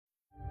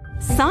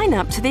Sign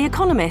up to The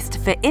Economist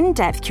for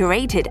in-depth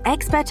curated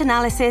expert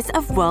analysis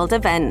of world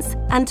events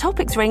and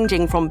topics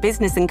ranging from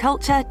business and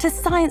culture to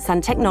science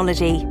and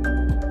technology.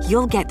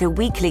 You'll get the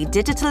weekly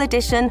digital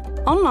edition,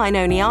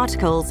 online-only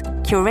articles,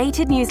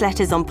 curated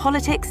newsletters on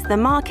politics, the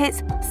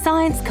markets,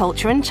 science,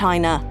 culture and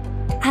China,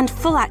 and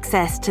full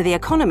access to The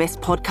Economist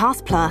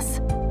Podcast Plus.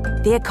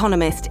 The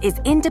Economist is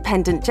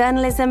independent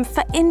journalism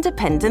for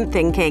independent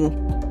thinking.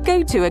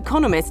 Go to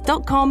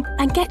economist.com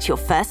and get your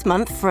first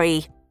month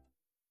free.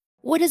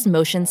 What does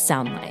motion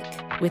sound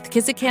like? With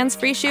Kizikans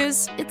free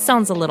shoes, it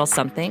sounds a little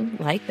something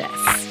like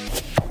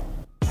this.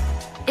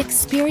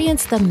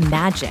 Experience the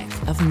magic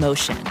of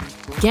motion.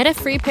 Get a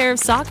free pair of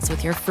socks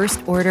with your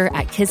first order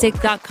at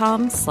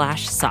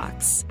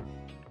kizik.com/socks.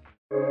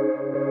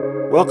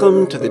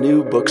 Welcome to the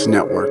New Books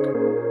Network.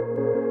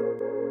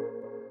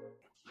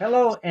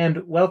 Hello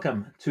and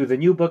welcome to the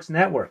New Books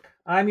Network.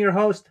 I'm your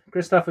host,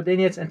 Christoph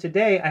Odinitz, and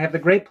today I have the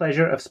great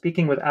pleasure of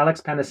speaking with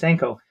Alex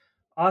Panasenko,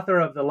 author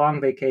of The Long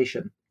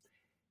Vacation.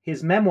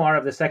 His memoir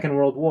of the Second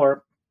World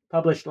War,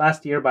 published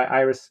last year by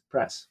Iris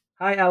Press.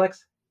 Hi,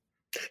 Alex.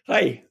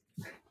 Hi.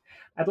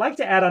 I'd like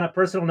to add on a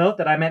personal note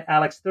that I met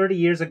Alex 30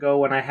 years ago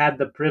when I had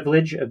the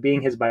privilege of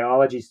being his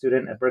biology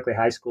student at Berkeley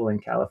High School in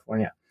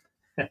California.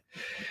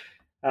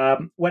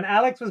 When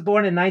Alex was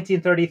born in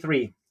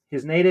 1933,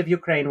 his native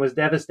Ukraine was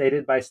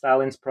devastated by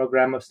Stalin's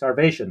program of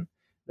starvation,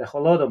 the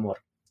Holodomor.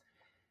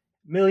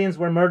 Millions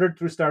were murdered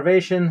through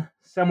starvation,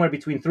 somewhere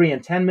between 3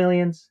 and 10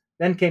 millions.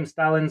 Then came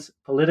Stalin's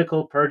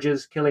political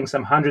purges, killing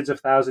some hundreds of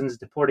thousands,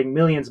 deporting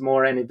millions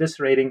more, and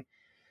eviscerating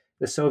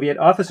the Soviet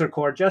officer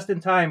corps just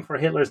in time for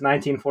Hitler's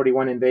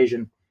 1941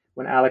 invasion,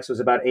 when Alex was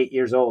about 8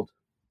 years old.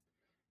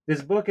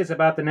 This book is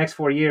about the next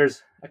 4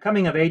 years, a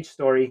coming-of-age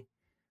story,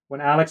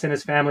 when Alex and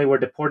his family were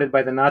deported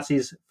by the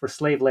Nazis for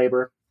slave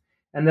labor,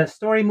 and the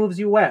story moves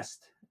you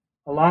west,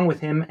 along with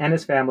him and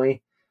his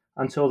family,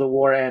 until the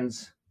war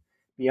ends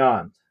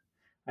beyond.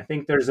 I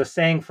think there's a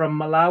saying from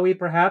Malawi,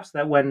 perhaps,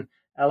 that when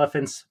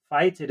elephants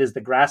fight, it is the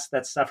grass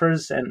that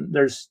suffers, and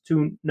there's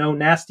no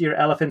nastier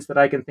elephants that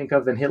I can think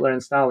of than Hitler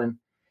and Stalin.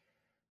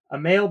 A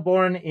male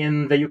born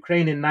in the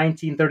Ukraine in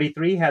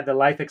 1933 had the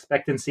life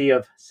expectancy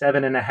of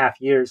 7.5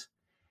 years,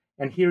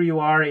 and here you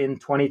are in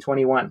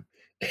 2021.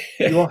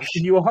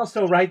 You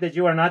also write that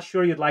you are not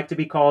sure you'd like to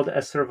be called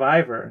a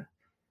survivor.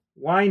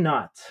 Why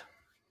not?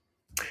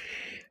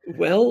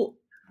 Well,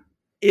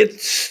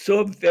 it's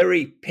so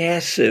very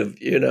passive,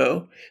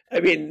 I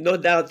mean, no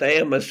doubt I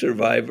am a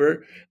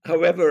survivor.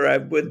 However, I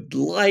would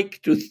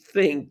like to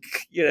think,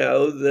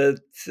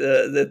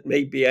 that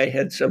maybe I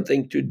had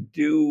something to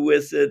do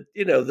with it,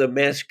 the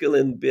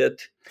masculine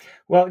bit.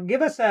 Well,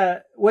 give us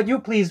would you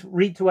please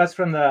read to us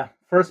from the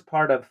first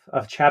part of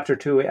chapter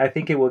 2? I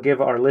think it will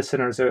give our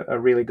listeners a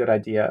really good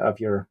idea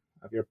of your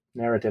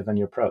narrative and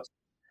your prose.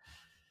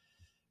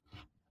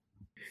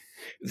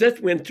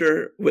 That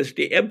winter was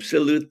the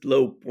absolute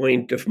low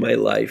point of my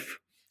life.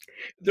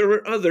 There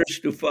were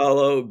others to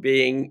follow,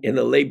 being in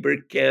a labor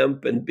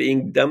camp and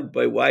being dumped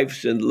by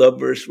wives and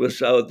lovers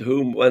without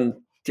whom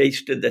one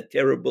tasted a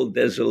terrible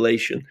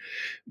desolation.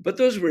 But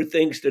those were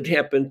things that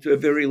happened to a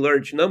very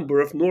large number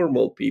of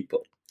normal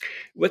people.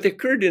 What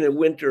occurred in a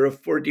winter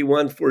of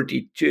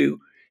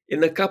 41-42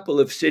 in a couple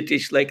of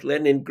cities like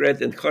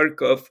Leningrad and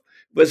Kharkov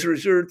was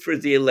reserved for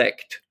the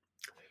elect.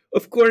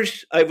 Of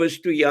course, I was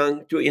too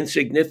young, too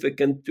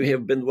insignificant to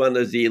have been one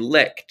of the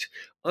elect.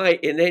 I,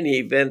 in any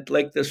event,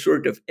 lacked the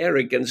sort of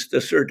arrogance,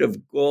 the sort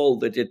of gall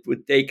that it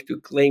would take to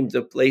claim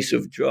the place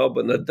of Job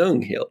on a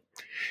dunghill.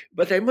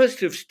 But I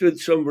must have stood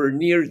somewhere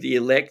near the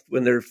elect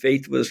when their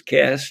fate was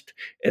cast,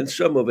 and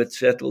some of it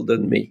settled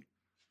on me.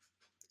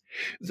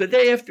 The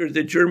day after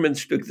the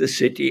Germans took the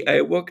city, I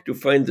awoke to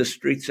find the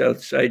streets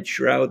outside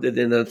shrouded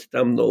in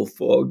autumnal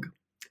fog.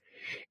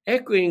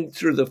 Echoing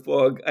through the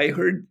fog, I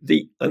heard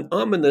an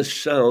ominous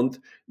sound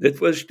that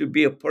was to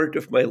be a part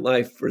of my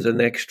life for the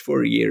next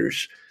 4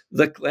 years,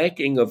 the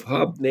clacking of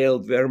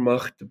hobnailed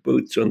Wehrmacht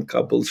boots on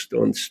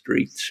cobblestone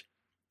streets.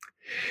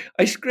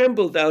 I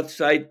scrambled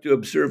outside to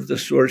observe the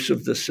source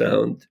of the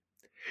sound.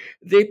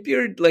 They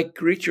appeared like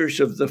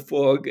creatures of the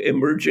fog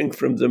emerging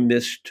from the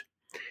mist.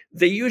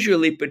 They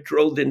usually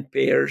patrolled in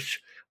pairs,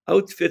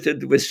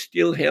 outfitted with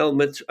steel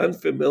helmets,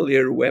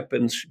 unfamiliar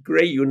weapons,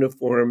 gray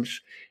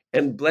uniforms,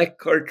 and black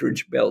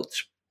cartridge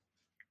belts.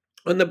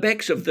 On the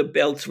backs of the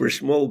belts were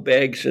small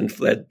bags and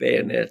flat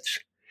bayonets.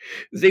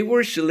 They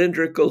wore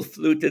cylindrical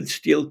fluted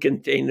steel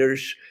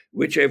containers,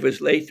 which I was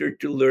later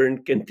to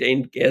learn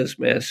contained gas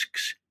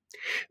masks.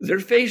 Their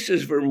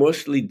faces were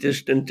mostly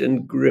distant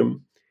and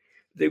grim.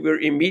 They were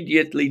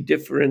immediately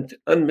different,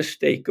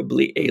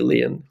 unmistakably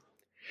alien.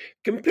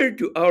 Compared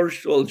to our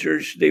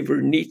soldiers, they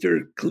were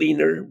neater,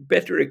 cleaner,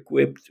 better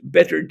equipped,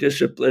 better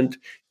disciplined,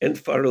 and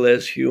far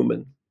less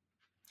human.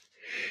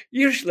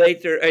 Years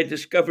later, I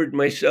discovered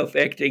myself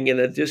acting in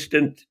a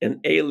distant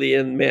and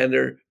alien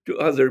manner to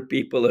other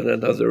people in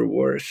another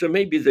war. So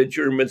maybe the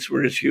Germans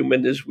were as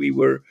human as we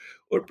were,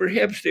 or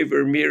perhaps they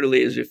were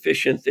merely as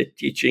efficient at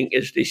teaching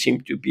as they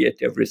seemed to be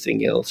at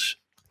everything else.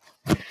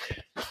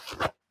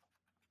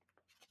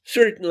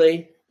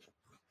 Certainly,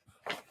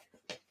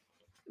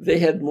 They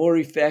had more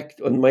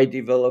effect on my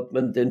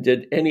development than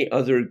did any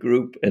other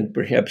group, and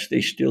perhaps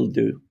they still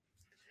do.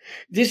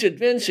 These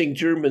advancing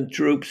German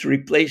troops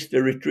replaced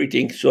the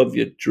retreating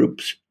Soviet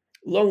troops.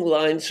 Long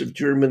lines of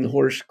German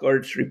horse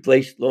carts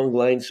replaced long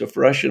lines of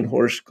Russian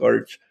horse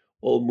carts,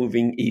 all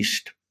moving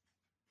east.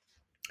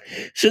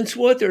 Since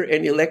water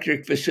and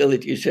electric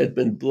facilities had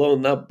been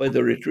blown up by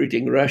the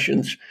retreating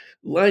Russians,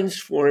 lines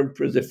formed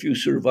for the few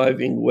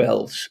surviving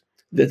wells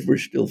that were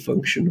still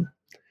functional.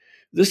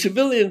 The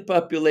civilian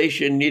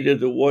population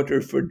needed the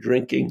water for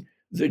drinking.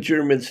 The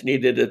Germans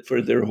needed it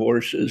for their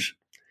horses.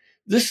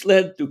 This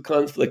led to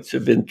conflicts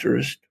of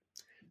interest.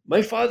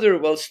 My father,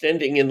 while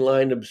standing in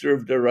line,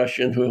 observed a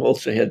Russian who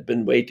also had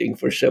been waiting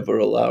for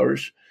several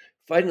hours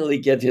finally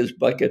get his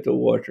bucket of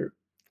water.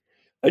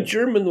 A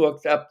German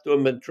walked up to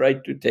him and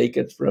tried to take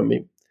it from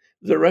him.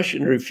 The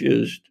Russian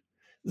refused.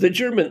 The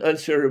German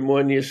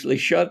unceremoniously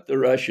shot the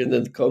Russian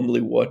and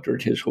calmly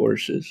watered his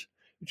horses.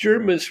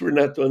 Germans were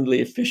not only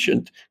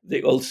efficient,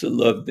 they also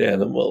loved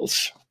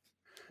animals.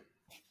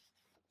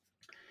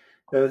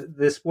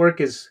 This work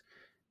is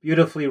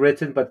beautifully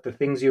written, but the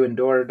things you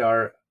endured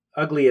are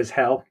ugly as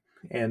hell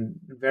and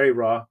very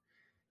raw.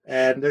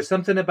 And there's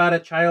something about a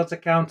child's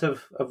account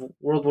of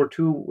World War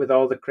II with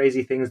all the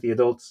crazy things the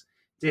adults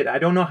did. I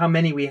don't know how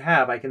many we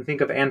have. I can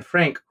think of Anne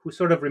Frank, who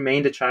sort of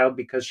remained a child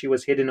because she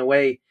was hidden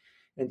away,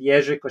 and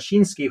Jerzy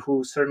Kosinski,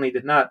 who certainly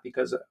did not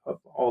because of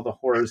all the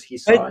horrors he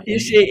saw. You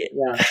see,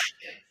 Yeah.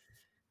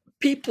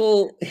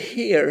 people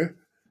here,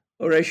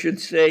 or I should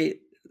say,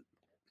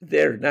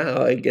 there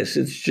now, I guess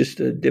it's just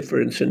a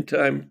difference in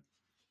time.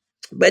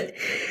 But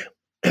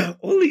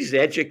all these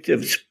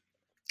adjectives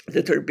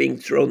that are being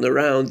thrown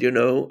around,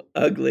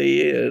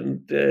 ugly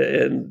and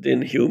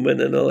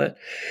inhuman and all that.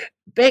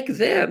 Back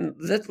then,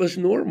 that was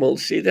normal.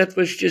 See, that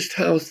was just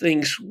how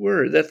things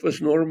were. That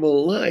was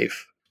normal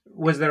life.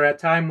 Was there a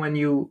time when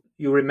you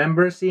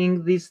remember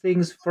seeing these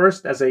things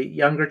first as a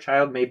younger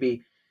child,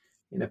 maybe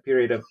in a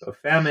period of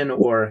famine,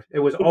 or it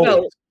was always?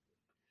 Well,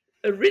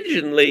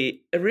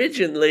 originally,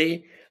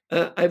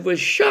 I was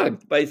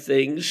shocked by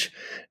things,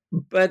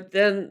 but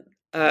then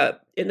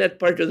in that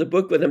part of the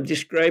book when I'm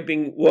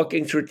describing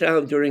walking through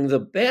town during the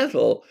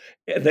battle,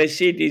 and I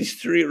see these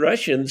three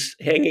Russians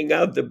hanging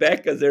out the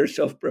back of their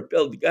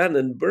self-propelled gun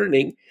and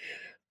burning,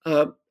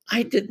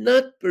 I did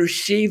not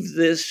perceive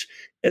this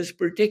as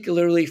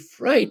particularly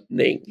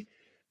frightening.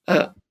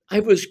 I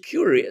was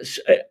curious.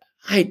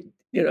 I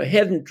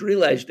hadn't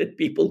realized that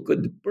people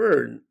could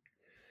burn.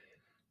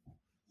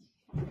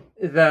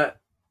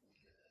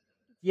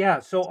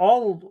 So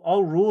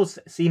all rules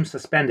seem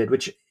suspended,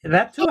 which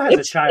that too has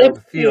a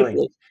child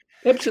feeling.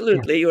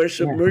 Absolutely. You are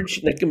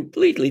submerged in a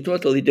completely,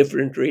 totally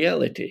different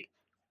reality.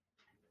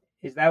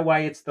 Is that why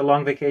it's the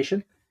long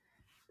vacation?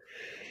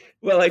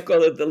 Well, I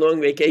call it the long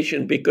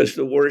vacation because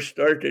the war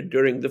started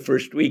during the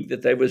first week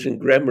that I was in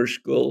grammar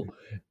school.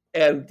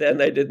 And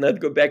then I did not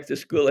go back to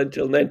school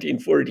until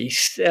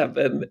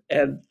 1947.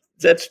 And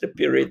that's the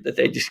period that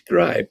I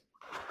describe.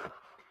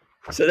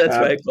 So that's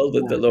why I called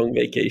it the long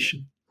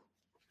vacation.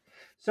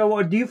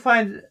 So do you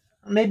find,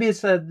 maybe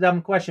it's a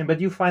dumb question, but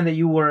do you find that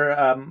you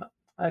were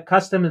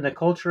accustomed and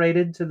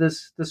acculturated to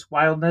this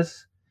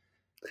wildness?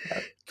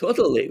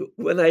 Totally.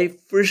 When I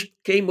first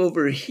came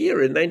over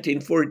here in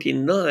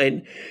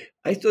 1949,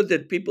 I thought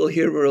that people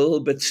here were a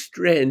little bit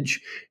strange.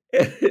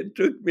 And it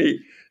took me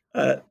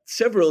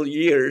several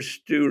years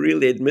to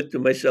really admit to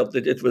myself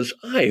that it was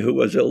I who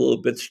was a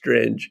little bit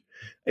strange.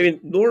 I mean,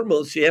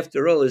 normalcy,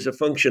 after all, is a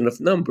function of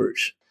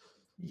numbers.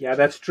 Yeah,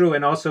 that's true.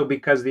 And also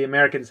because the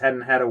Americans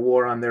hadn't had a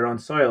war on their own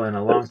soil in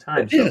a long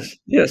time.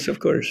 Yes, of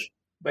course.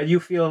 But you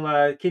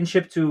feel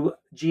kinship to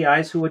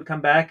GIs who would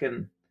come back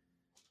and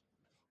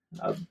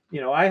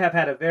I have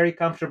had a very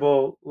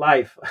comfortable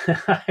life,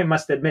 I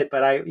must admit.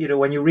 But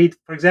when you read,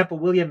 for example,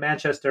 William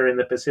Manchester in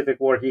the Pacific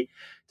War, he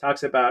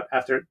talks about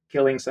after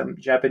killing some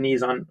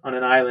Japanese on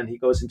an island, he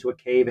goes into a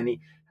cave and he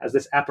has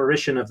this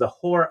apparition of the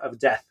whore of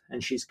death,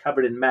 and she's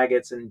covered in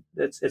maggots, and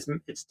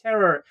it's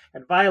terror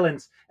and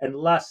violence and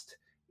lust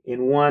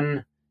in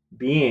one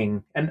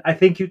being. And I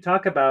think you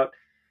talk about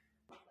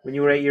when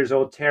you were 8 years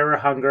old, terror,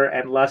 hunger,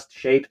 and lust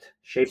shaped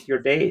your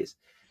days.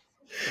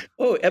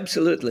 Oh,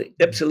 absolutely.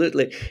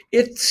 Absolutely.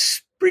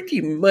 It's pretty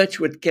much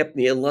what kept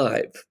me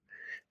alive.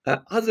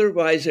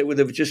 Otherwise, I would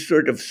have just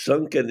sort of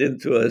sunken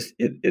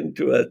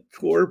into a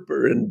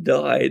torpor and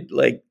died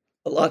like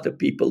a lot of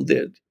people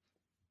did.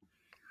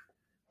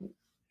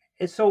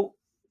 So,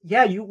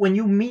 when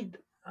you meet,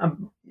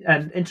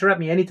 and interrupt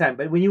me anytime,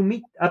 but when you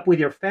meet up with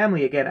your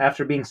family again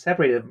after being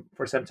separated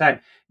for some time,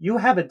 you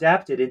have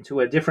adapted into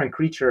a different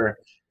creature.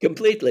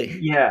 Completely.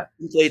 Yeah.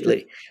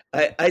 Completely.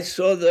 I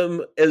saw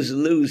them as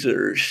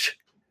losers.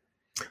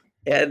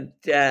 And,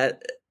 I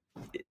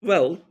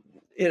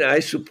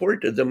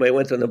supported them. I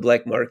went on the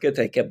black market.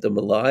 I kept them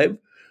alive.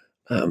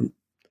 I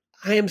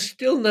am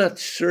still not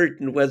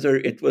certain whether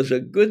it was a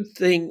good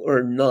thing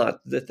or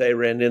not that I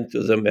ran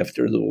into them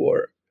after the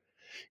war.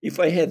 If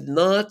I had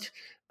not,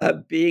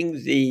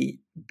 being the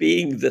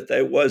being that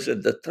I was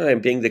at the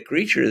time, being the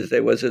creature that I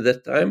was at the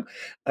time,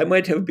 I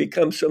might have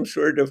become some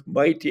sort of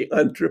mighty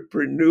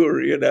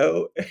entrepreneur,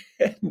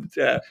 and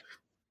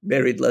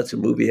married lots of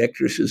movie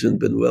actresses and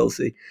been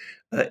wealthy,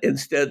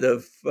 instead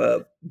of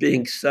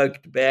being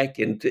sucked back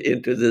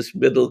into this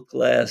middle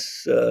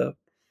class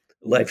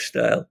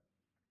lifestyle.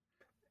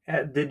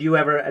 Did you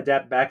ever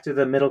adapt back to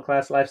the middle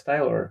class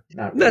lifestyle, or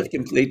not Not really?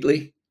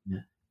 completely.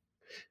 Yeah.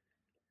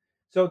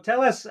 So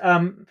tell us,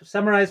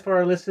 summarize for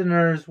our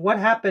listeners, what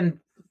happened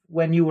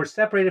when you were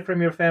separated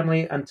from your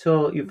family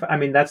until you. I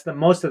mean, that's the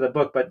most of the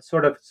book, but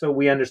sort of so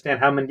we understand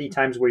how many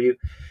times were you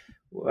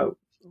uh,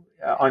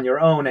 on your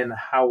own, and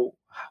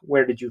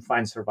where did you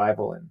find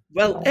survival and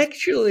Well, all?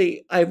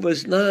 actually, I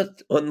was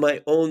not on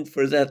my own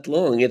for that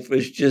long. It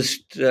was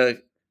just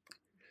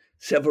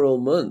several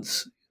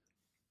months.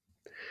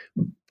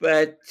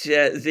 But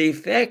the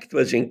effect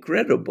was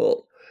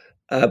incredible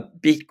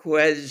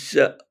because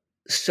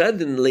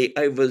suddenly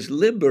I was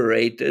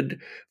liberated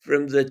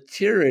from the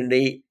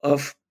tyranny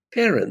of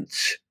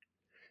parents,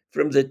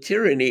 from the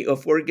tyranny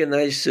of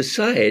organized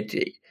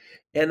society.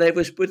 And I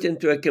was put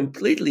into a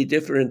completely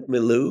different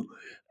milieu.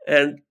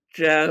 And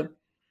I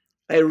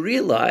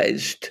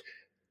realized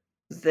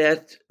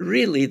that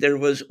really there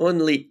was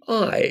only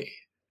I.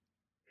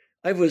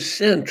 I was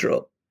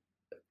central.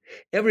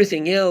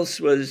 Everything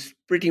else was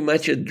pretty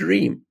much a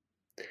dream.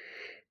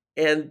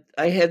 And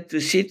I had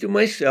to see to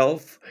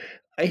myself,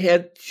 I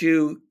had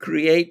to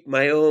create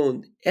my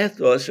own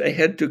ethos, I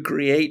had to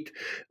create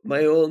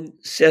my own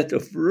set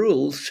of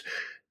rules,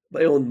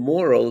 my own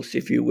morals,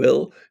 if you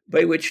will,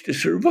 by which to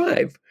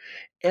survive.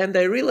 And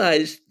I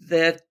realized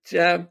that,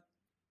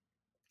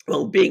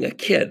 well, being a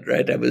kid,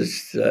 right, I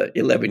was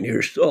 11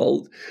 years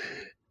old,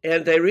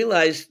 and I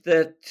realized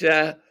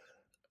that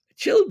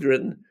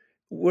children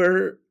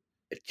were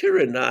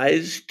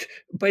tyrannized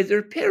by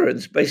their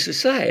parents, by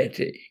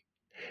society.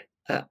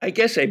 I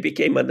guess I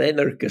became an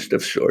anarchist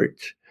of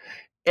sorts.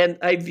 And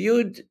I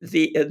viewed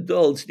the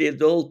adults, the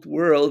adult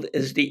world,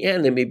 as the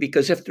enemy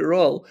because, after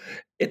all,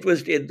 it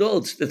was the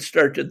adults that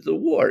started the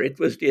war. It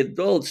was the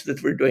adults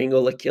that were doing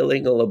all the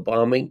killing, all the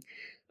bombing,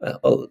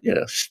 all,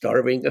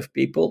 starving of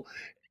people.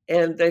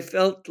 And I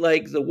felt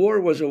like the war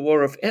was a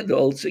war of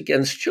adults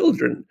against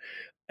children.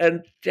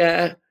 And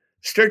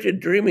started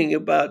dreaming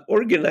about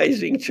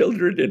organizing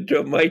children into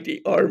a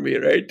mighty army,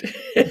 right?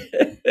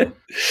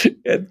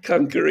 And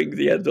conquering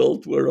the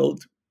adult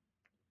world.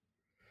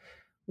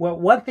 Well,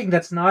 one thing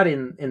that's not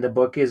in the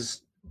book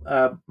is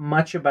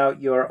much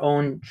about your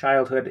own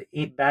childhood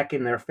back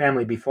in their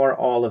family before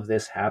all of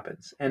this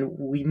happens. And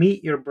we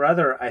meet your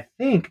brother, I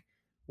think,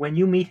 when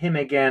you meet him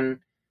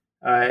again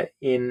I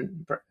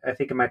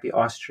think it might be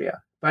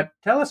Austria. But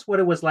tell us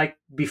what it was like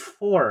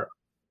before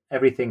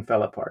everything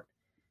fell apart.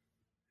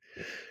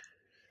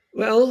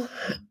 Well,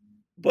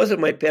 both of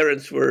my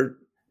parents were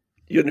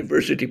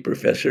university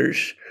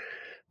professors.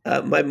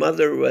 My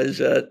mother was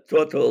a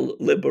total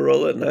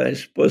liberal and I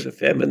suppose a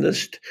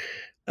feminist.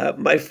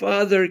 My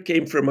father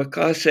came from a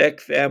Cossack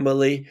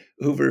family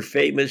who were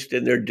famous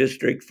in their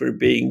district for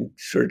being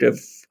sort of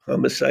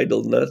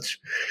homicidal nuts.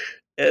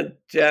 And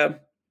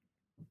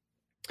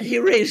he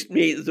raised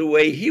me the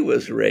way he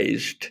was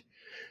raised.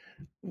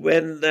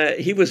 When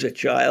he was a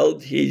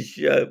child, he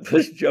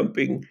was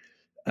jumping.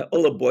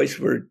 All the boys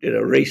were,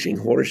 racing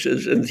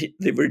horses, and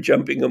they were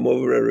jumping him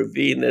over a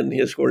ravine, and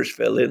his horse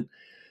fell in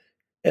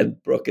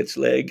and broke its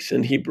legs,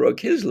 and he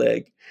broke his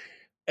leg.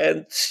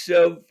 And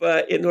so,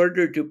 in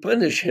order to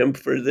punish him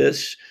for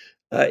this,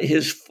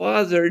 his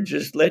father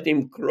just let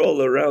him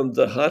crawl around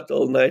the hut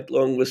all night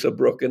long with a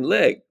broken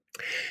leg.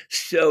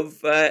 So,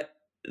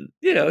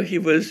 he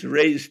was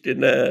raised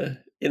in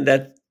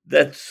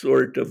that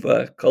sort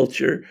of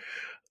culture.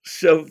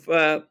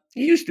 So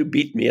he used to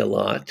beat me a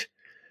lot.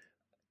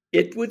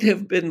 It would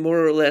have been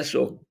more or less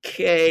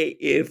okay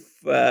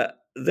if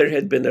there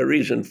had been a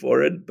reason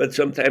for it, but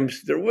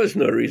sometimes there was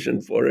no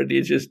reason for it.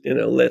 He just,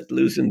 let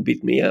loose and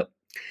beat me up.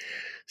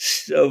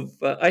 So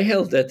I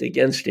held that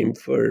against him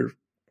for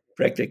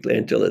practically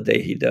until the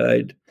day he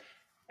died.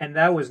 And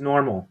that was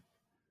normal.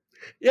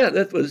 Yeah,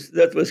 that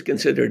was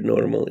considered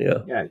normal.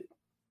 Yeah. Yeah.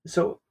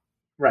 So,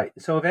 right.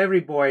 So if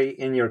every boy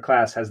in your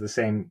class has the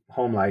same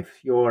home life,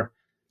 you're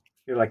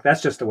like,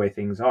 that's just the way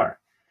things are.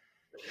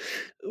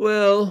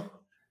 Well,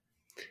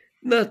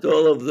 not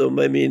all of them.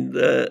 I mean,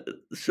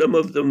 some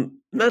of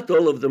them, not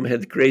all of them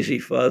had crazy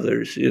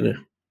fathers.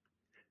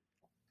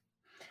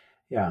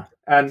 Yeah.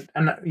 And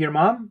your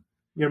mother,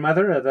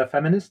 the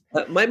feminist?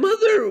 My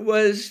mother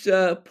was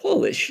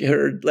Polish.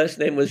 Her last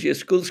name was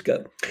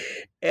Jaskulska.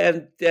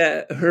 And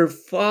her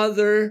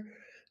father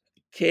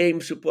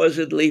came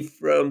supposedly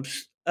from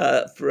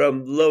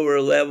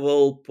lower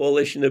level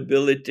Polish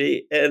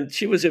nobility, and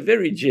she was a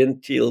very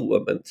genteel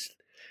woman.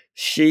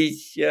 She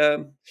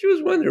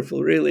was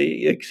wonderful,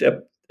 really.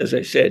 Except, as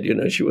I said,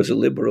 she was a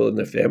liberal and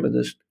a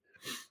feminist.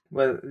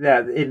 Well,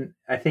 yeah.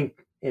 I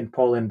think in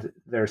Poland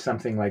there's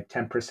something like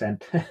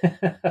 10%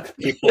 of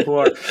people who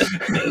are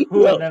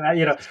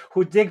Well,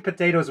 who dig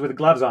potatoes with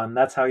gloves on.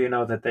 That's how you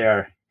know that they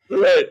are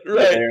right,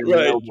 right, they're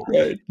right, noble.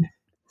 right.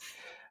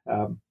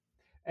 Um,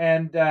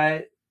 and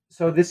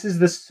so this is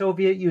the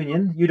Soviet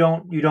Union. You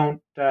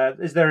don't.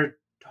 Is there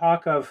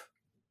talk of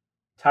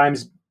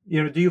times?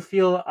 Do you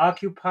feel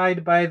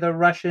occupied by the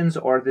Russians,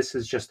 or this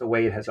is just the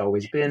way it has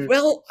always been?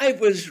 Well, I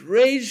was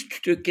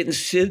raised to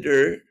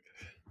consider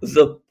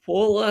the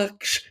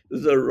Polacks,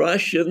 the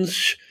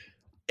Russians,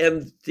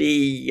 and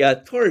the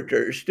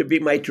Tartars to be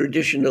my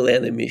traditional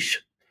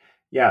enemies.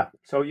 Yeah.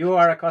 So you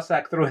are a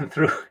Cossack through and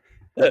through.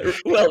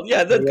 Well,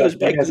 yeah, that Yeah, goes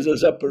back to yes, the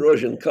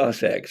Zaporozhian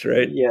Cossacks,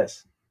 right?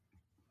 yes,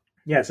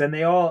 yes, and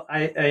they all,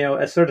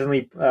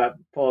 certainly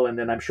Poland,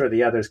 and I'm sure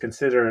the others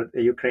consider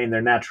the Ukraine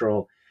their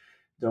natural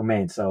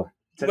domain. So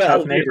it's a tough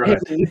Well, neighborhood.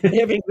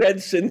 having read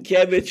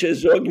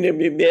Sienkiewicz's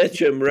Ogniem i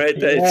Mieczem, right?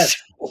 Yes,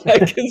 I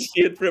can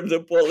see it from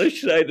the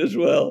Polish side as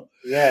well.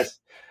 yes.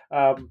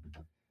 Um,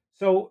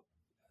 so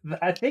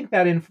I think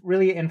that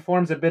really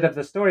informs a bit of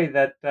the story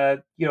that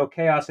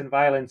chaos and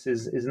violence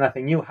is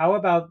nothing new. How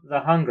about the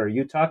hunger?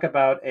 You talk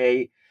about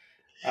a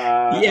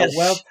Yes,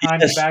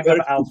 well-timed yes, bag of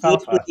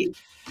alfalfa.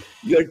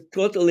 you're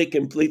totally,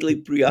 completely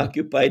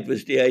preoccupied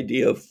with the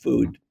idea of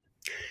food.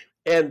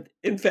 And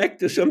in fact,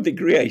 to some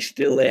degree, I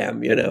still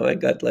am. I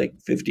got like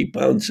 50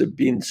 pounds of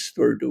beans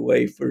stored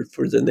away for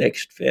the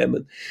next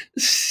famine.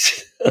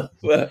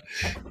 So,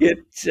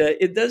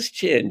 it does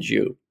change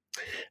you.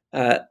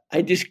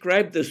 I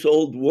described this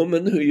old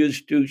woman who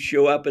used to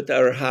show up at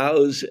our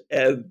house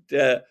and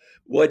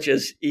watch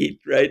us eat,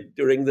 right,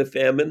 during the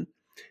famine.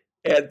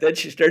 And then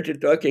she started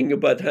talking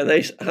about how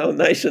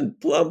nice and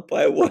plump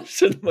I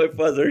was, and my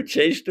father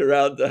chased her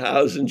around the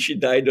house, and she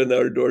died on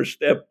our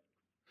doorstep.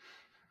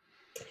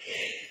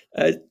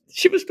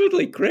 She was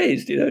totally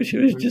crazed, She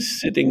was just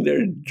sitting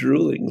there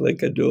drooling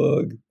like a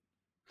dog.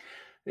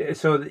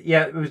 So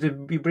yeah,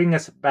 you bring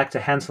us back to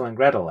Hansel and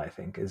Gretel. I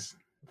think is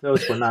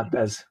those were not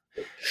as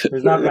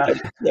there's not Right,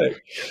 right.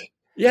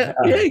 Yeah,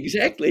 uh, yeah,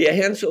 exactly.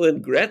 Hansel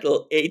and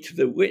Gretel ate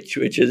the witch,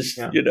 which is,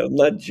 yeah,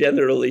 not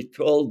generally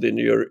told in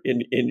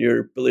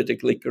your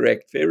politically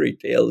correct fairy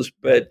tales,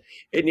 yeah. but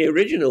in the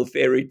original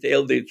fairy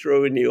tale, they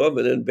throw in the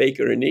oven and bake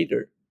her and eat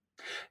her.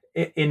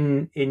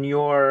 In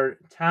your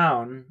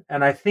town,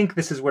 and I think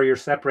this is where you're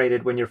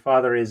separated when your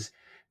father is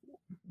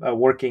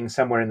working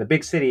somewhere in the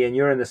big city and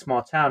you're in the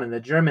small town, and the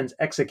Germans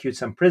execute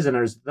some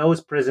prisoners.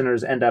 Those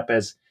prisoners end up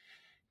as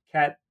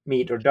cat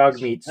meat or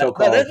dog meat, so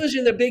No, that called. was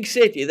in a big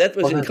city. That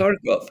was in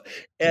Kharkov.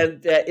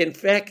 And in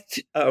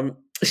fact,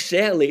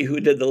 Sally, who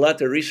did a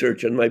lot of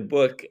research on my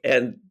book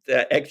and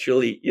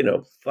actually,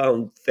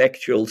 found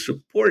factual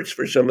supports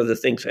for some of the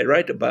things I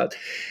write about,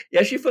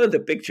 yeah, she found a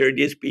picture of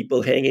these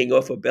people hanging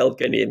off a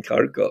balcony in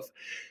Kharkov.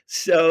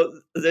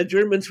 So the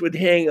Germans would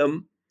hang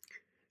them.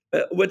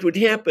 What would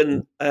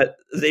happen,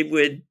 they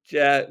would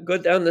go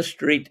down the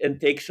street and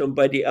take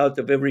somebody out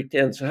of every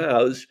tenth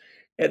house,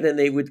 and then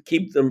they would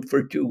keep them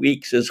for 2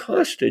 weeks as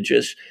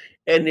hostages.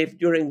 And if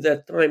during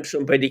that time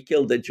somebody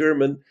killed a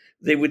German,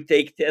 they would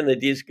take 10 of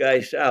these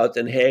guys out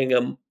and hang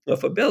them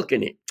off a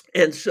balcony.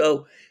 And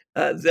so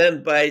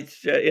then by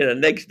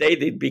next day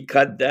they'd be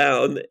cut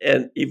down,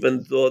 and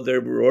even though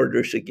there were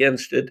orders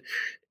against it,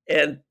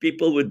 and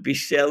people would be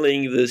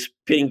selling this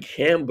pink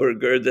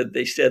hamburger that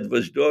they said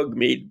was dog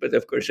meat, but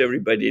of course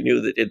everybody knew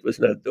that it was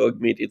not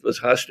dog meat; it was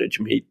hostage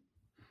meat.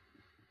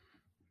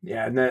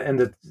 Yeah, and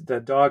the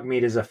dog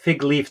meat is a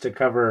fig leaf to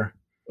cover.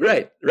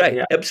 Right, right,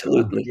 Yeah,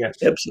 absolutely,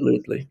 yes.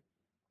 absolutely.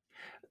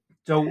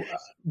 So,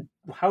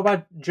 how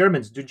about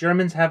Germans? Do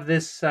Germans have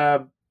this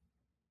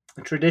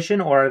tradition,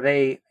 or are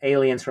they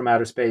aliens from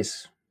outer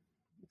space,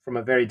 from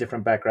a very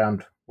different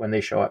background when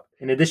they show up?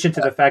 In addition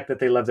to the fact that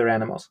they love their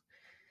animals.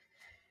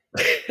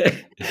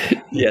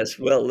 Yes,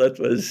 well, that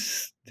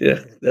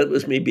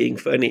was me being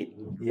funny.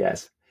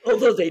 Yes.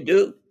 Although they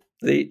do,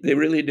 they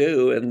really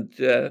do, and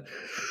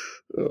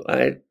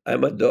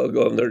I'm a dog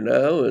owner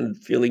now, and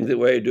feeling the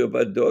way I do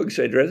about dogs,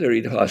 I'd rather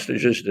eat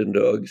hostages than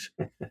dogs.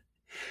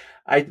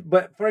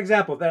 But for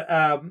example,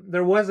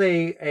 there was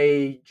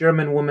a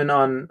German woman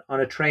on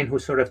a train who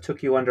sort of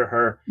took you under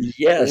her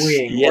Yes,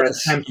 wing or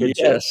yes, attempted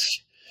to. yes,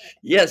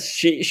 yes.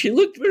 She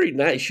looked very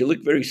nice. She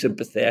looked very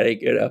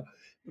sympathetic,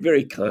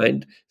 very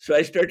kind. So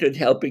I started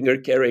helping her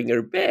carrying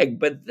her bag.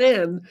 But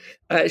then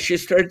she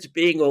starts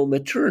being all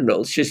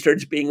maternal. She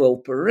starts being all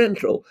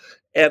parental.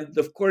 And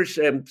of course,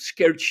 I'm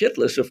scared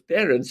shitless of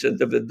parents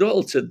and of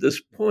adults at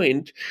this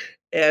point.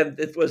 And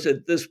it was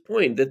at this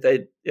point that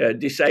I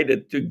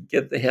decided to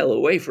get the hell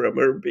away from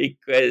her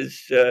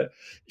because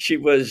she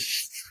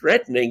was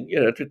threatening,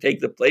 to take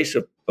the place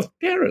of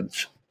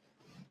parents.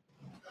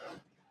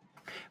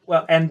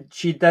 Well, and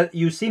she does.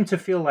 You seem to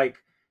feel like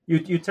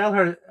you tell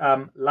her,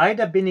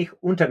 "Leider bin ich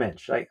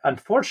Untermensch." Like,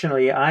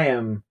 unfortunately, I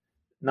am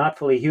not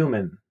fully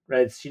human.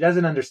 Right? She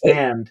doesn't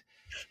understand.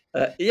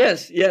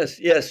 Yes, yes,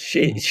 yes.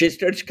 She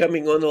starts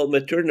coming on all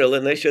maternal,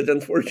 and I said,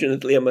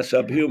 unfortunately, I'm a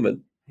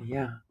subhuman,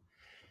 Yeah,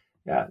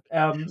 yeah.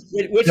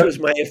 which was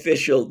my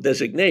official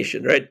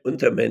designation, right?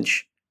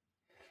 Untermensch.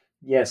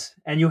 Yes,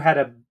 and you had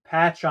a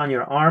patch on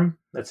your arm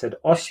that said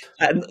Ost?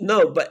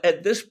 No, but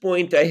at this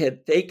point I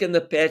had taken the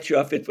patch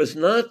off. It was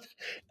not,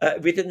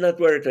 we did not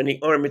wear it on the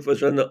arm. It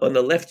was on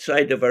the left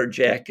side of our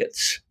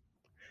jackets.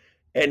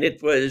 And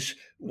it was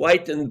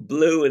white and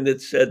blue, and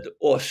it said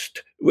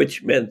Ost,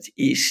 which meant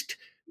east,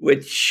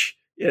 which,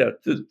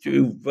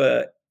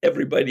 to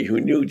everybody who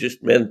knew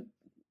just meant,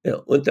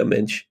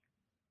 Untermensch.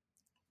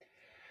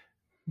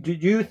 Do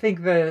you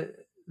think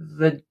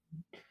did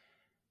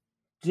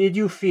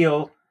you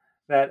feel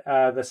that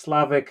the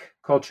Slavic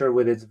culture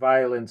with its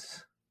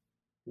violence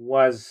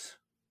was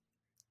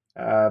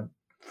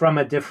from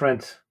a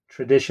different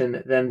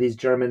tradition than these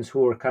Germans who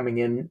were coming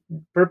in,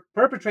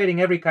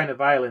 perpetrating every kind of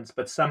violence,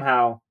 but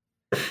somehow...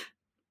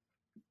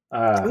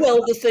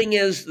 Well, the thing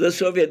is, the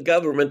Soviet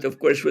government, of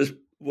course, was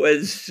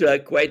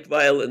quite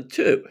violent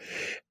too.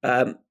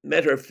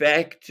 Matter of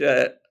fact,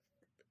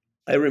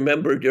 I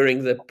remember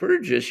during the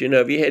purges,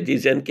 we had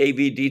these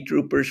NKVD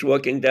troopers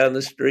walking down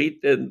the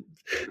street, and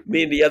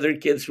me and the other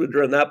kids would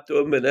run up to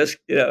them and ask,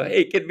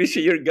 hey, can we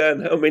see your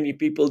gun? How many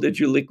people did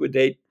you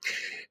liquidate?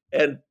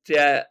 And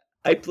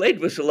I played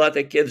with a lot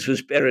of kids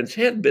whose parents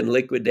had been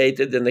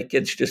liquidated, and the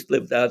kids just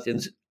lived out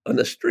on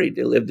the street.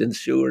 They lived in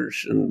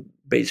sewers and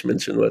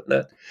basements and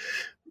whatnot.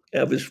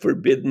 I was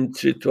forbidden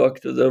to talk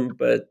to them,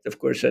 but of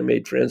course I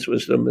made friends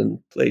with them and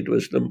played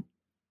with them.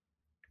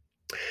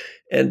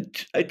 And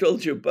I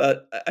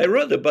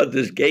wrote about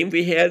this game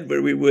we had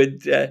where we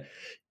would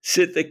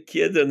sit a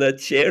kid on a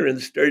chair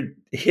and start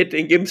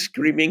hitting him,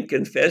 screaming,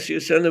 confess, you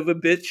son of a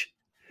bitch.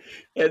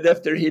 And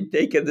after he'd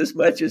taken as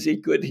much as he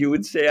could, he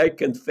would say, I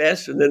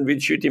confess. And then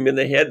we'd shoot him in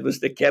the head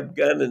with the cap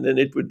gun. And then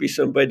it would be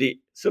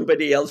somebody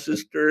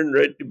else's turn,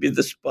 right, to be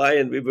the spy.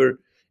 And we were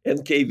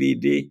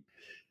NKVD.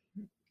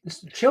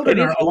 Children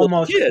are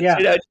almost kids.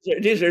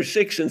 These are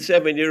 6 and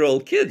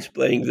 7-year-old kids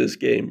playing this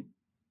game.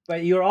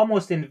 But you're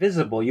almost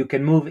invisible. You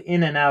can move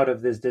in and out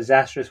of this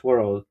disastrous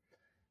world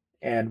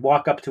and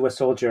walk up to a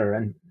soldier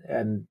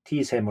and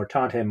tease him or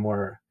taunt him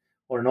or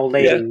an old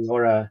lady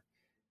or a...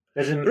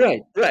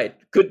 Right.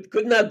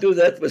 Could not do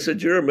that with a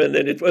German,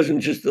 and it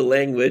wasn't just the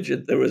language.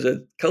 There was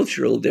a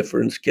cultural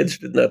difference. Kids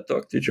did not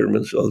talk to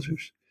German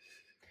soldiers.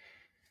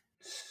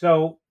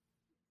 So,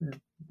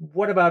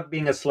 what about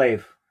being a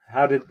slave?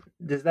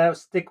 Does that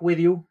stick with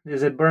you?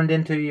 Is it burned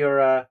into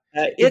your?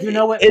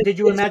 Did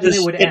you imagine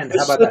it would end?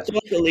 How about that? It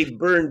was so totally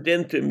burned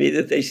into me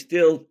that they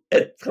still,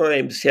 at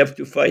times, have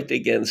to fight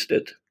against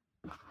it.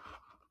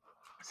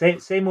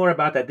 Say more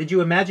about that. Did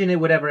you imagine it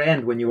would ever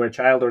end when you were a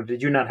child, or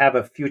did you not have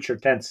a future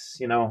tense?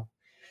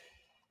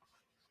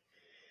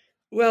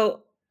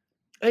 Well,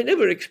 I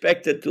never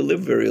expected to live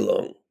very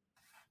long.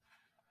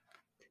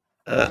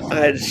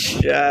 I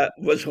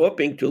was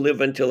hoping to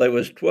live until I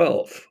was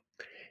 12.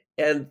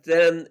 And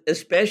then,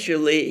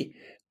 especially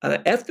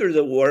after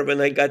the war, when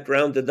I got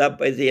rounded up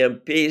by the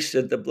MPs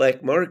at the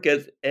black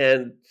market,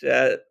 and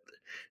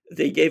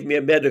they gave me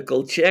a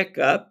medical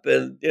checkup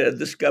and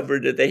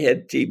discovered that I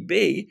had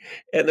TB.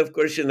 And of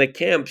course, in the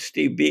camps,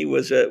 TB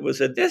was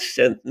a death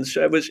sentence.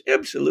 So I was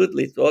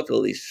absolutely,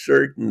 totally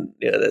certain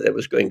that I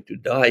was going to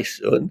die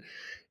soon.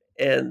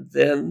 And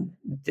then,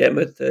 damn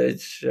it, I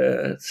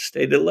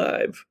stayed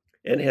alive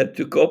and had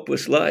to cope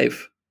with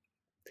life.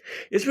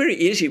 It's very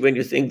easy when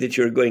you think that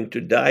you're going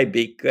to die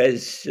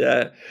because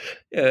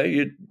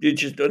you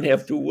just don't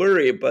have to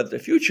worry about the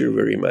future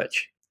very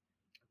much.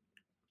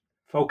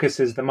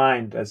 Focuses the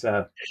mind as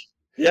a...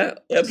 Yeah,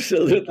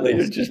 absolutely.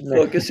 You're just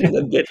focusing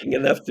on getting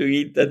enough to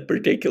eat that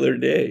particular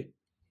day.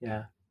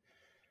 Yeah.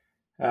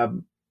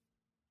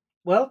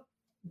 Well,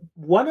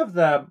 one of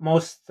the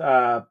most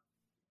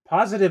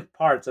positive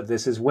parts of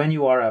this is when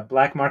you are a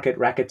black market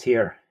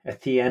racketeer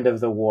at the end of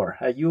the war.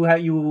 You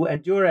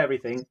endure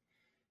everything.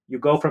 You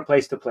go from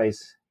place to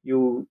place.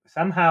 You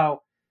somehow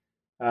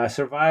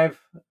survive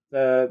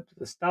the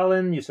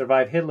Stalin. You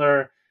survive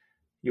Hitler.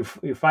 You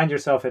find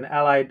yourself in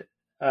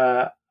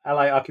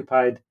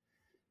Ally-occupied.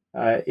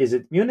 Is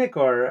it Munich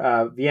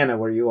or Vienna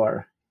where you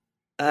are?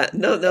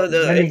 No.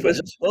 Memmingen. It was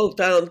a small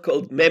town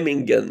called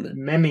Memmingen,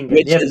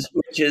 Yes.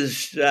 which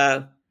is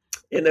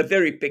in a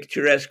very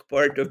picturesque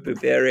part of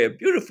Bavaria. A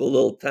beautiful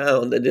little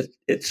town, and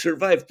it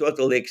survived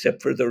totally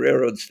except for the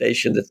railroad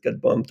station that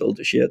got bombed all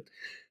to shit.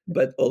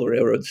 But all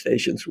railroad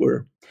stations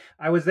were.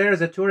 I was there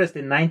as a tourist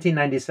in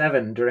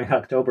 1997 during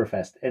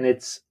Oktoberfest, and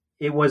it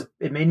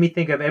made me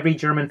think of every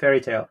German fairy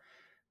tale,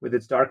 with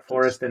its dark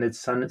forest and its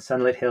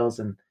sunlit hills.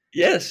 And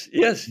yes.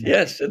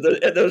 And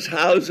those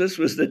houses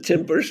with the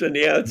timbers on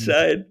the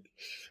outside,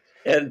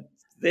 and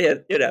they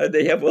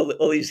have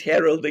all these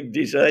heraldic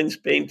designs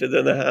painted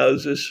on the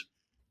houses.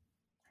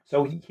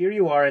 So here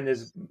you are in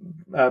this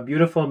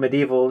beautiful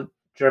medieval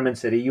German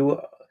city.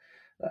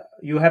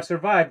 You have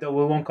survived, though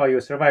we won't call you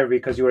a survivor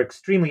because you were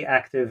extremely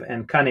active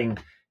and cunning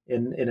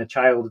in a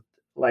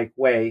childlike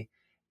way,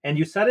 and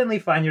you suddenly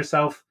find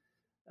yourself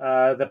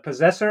the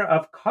possessor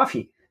of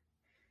coffee.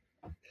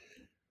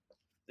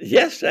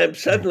 Yes, I'm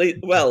suddenly,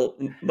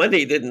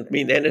 money didn't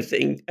mean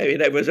anything. I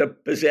mean, I was a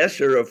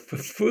possessor of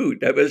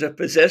food. I was a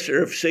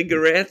possessor of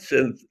cigarettes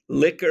and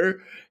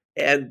liquor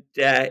and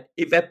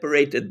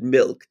evaporated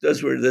milk.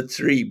 Those were the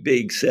three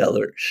big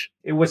sellers.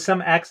 It was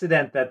some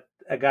accident that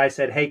a guy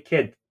said, "Hey,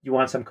 kid, you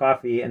want some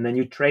coffee?" And then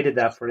you traded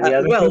that for the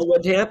other Well,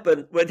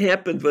 things? what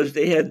happened was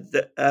they had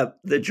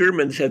the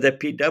Germans had a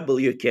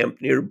PW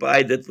camp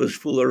nearby that was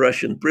full of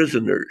Russian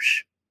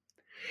prisoners.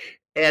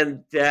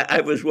 And I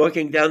was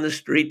walking down the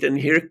street, and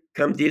here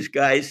come these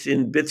guys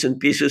in bits and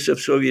pieces of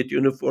Soviet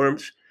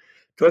uniforms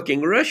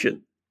talking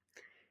Russian.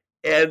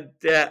 And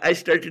I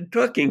started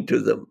talking to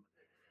them.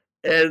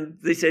 And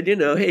they said,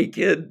 hey,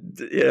 kid,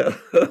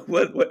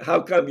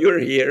 how come you're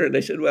here? And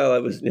I said, well, I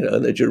was, in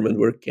a German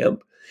work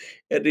camp.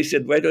 And they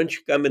said, why don't you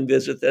come and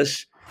visit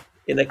us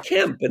in a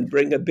camp and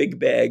bring a big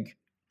bag?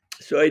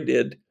 So I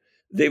did.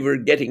 They were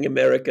getting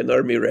American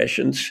Army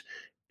rations.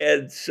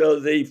 And so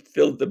they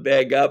filled the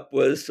bag up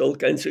with all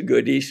kinds of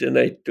goodies, and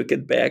I took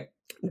it back,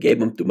 gave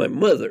them to my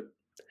mother,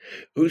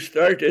 who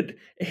started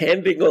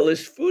handing all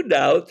this food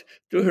out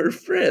to her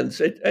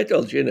friends. I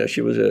told you, she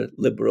was a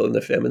liberal and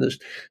a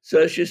feminist.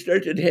 So she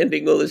started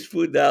handing all this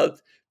food out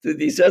to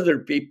these other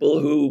people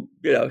who,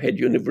 had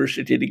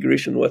university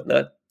degrees and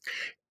whatnot.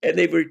 And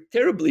they were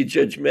terribly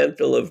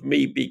judgmental of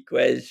me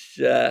because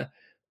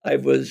I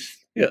was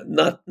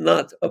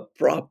not a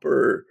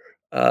proper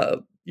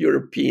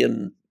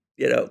European,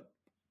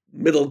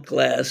 middle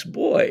class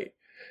boy.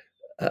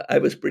 I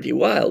was pretty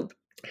wild.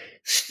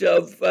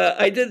 So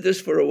I did this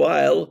for a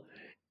while,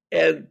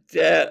 and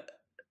the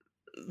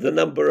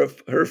number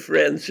of her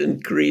friends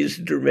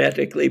increased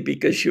dramatically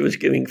because she was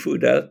giving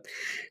food out.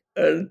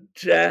 And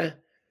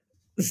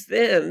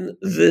then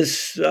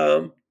this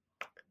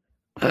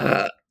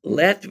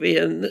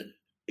Latvian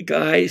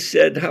guy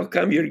said, how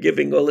come you're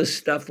giving all this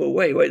stuff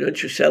away? Why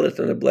don't you sell it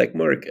on the black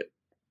market?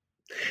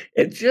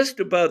 And just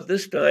about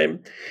this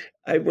time,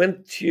 I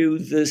went to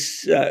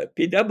this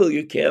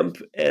PW camp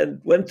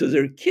and went to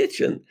their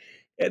kitchen,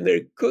 and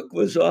their cook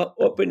was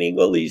opening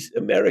all these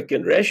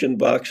American ration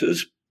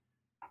boxes,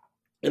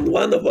 and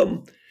one of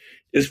them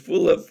is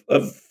full of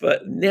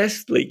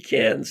Nestle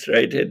cans,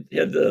 right? Had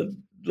the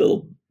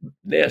little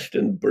nest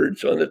and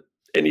birds on it,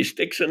 and he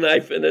sticks a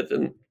knife in it,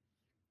 and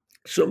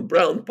some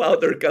brown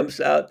powder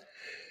comes out,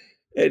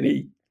 and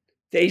he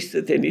tastes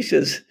it, and he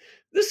says,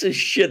 this is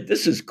shit.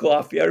 This is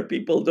coffee. Our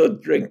people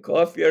don't drink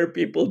coffee. Our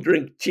people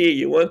drink tea.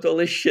 You want all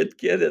this shit,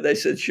 kid? And I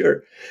said,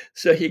 sure.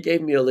 So he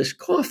gave me all this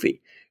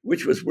coffee,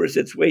 which was worth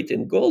its weight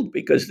in gold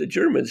because the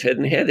Germans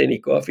hadn't had any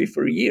coffee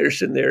for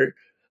years, and they're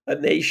a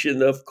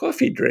nation of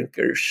coffee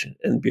drinkers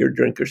and beer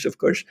drinkers, of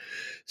course.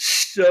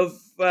 So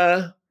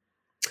I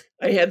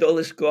had all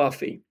this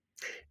coffee,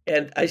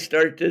 and I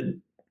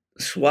started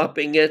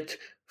swapping it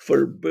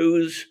for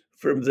booze,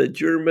 from the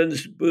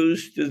Germans,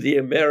 booze to the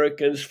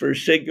Americans, for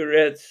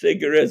cigarettes,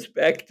 cigarettes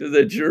back to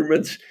the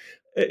Germans.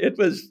 It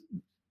was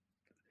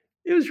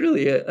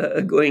really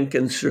a going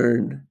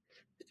concern.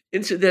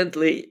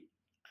 Incidentally,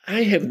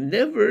 I have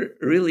never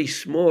really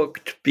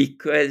smoked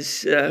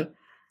because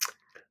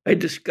I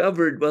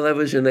discovered while I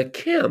was in a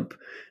camp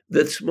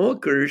that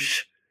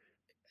smokers,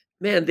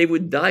 man, they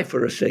would die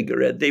for a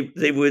cigarette.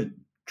 They would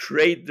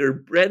trade their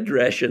bread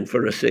ration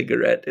for a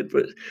cigarette. It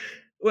was,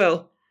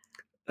 well,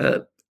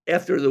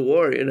 after the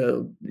war,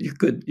 you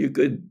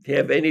could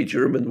have any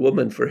German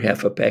woman for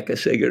half a pack of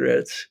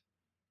cigarettes.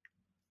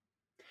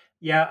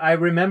 Yeah, I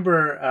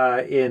remember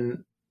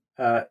in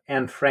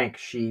Anne Frank,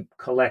 she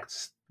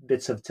collects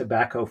bits of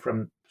tobacco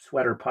from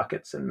sweater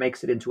pockets and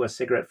makes it into a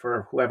cigarette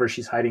for whoever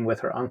she's hiding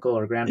with, her uncle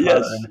or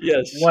grandfather.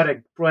 Yes.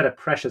 And what a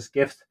precious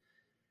gift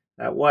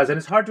that was. And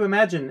it's hard to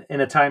imagine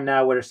in a time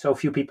now where so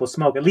few people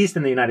smoke, at least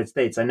in the United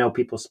States. I know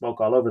people smoke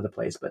all over the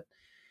place, but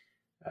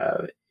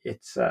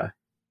it's...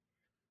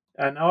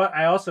 and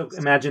I also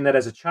imagine that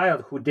as a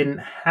child who didn't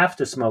have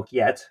to smoke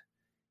yet,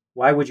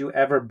 why would you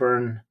ever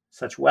burn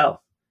such wealth?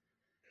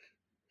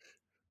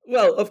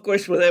 Well, of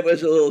course, when I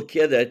was a little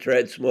kid, I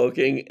tried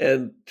smoking,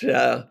 and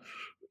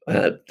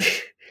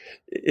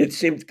it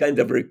seemed kind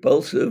of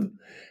repulsive.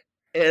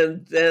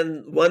 And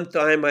then one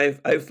time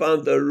I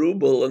found a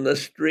ruble on the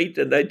street,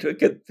 and I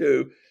took it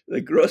to the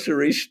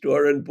grocery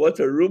store and bought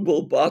a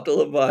ruble bottle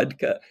of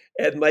vodka.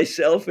 And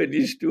myself and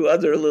these two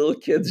other little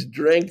kids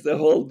drank the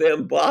whole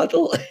damn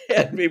bottle,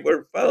 and we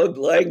were found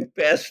lying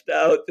passed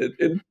out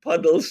in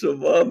puddles of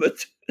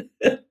vomit.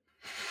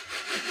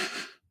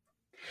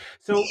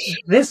 So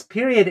this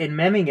period in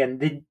Memmingen,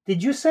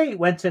 did you say it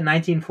went to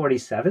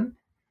 1947?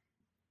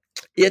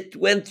 It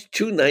went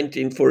to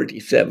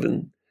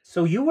 1947.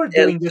 So you were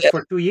doing this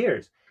for 2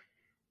 years.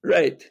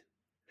 Right.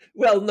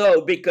 Well, no,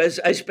 because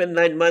I spent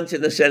 9 months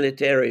in the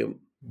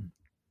sanitarium.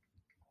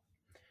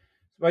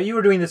 Well, you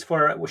were doing this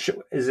for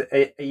is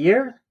it a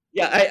year?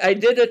 Yeah, I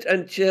did it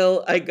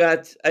until I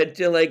got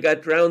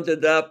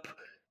rounded up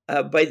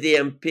by the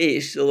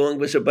MPs along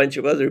with a bunch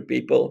of other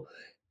people,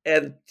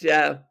 and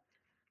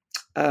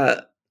I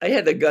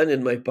had a gun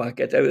in my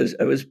pocket. I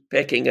was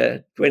packing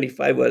a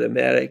 25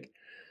 automatic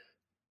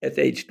at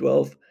age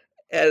 12,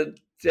 and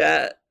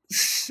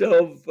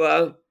so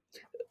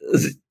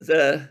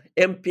the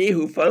MP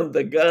who found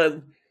the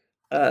gun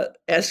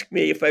asked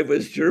me if I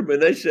was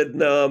German. I said,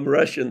 no, I'm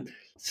Russian.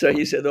 So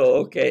he said, "Oh,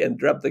 okay," and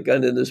dropped the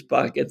gun in his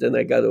pocket, and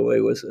I got away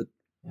with it.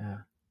 Yeah.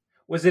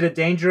 Was it a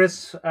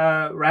dangerous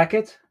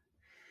racket?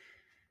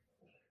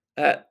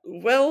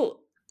 Well,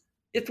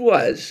 it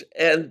was,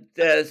 and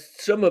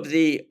some of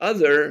the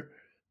other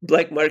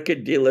black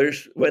market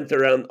dealers went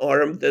around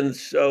armed, and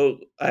so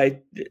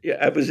I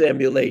was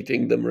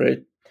emulating them,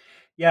 right?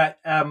 Yeah.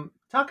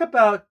 Talk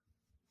about.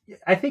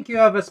 I think you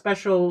have a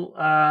special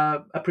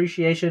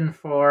appreciation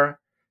for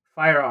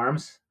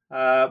firearms.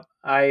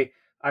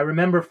 I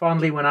remember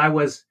fondly when I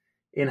was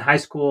in high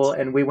school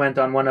and we went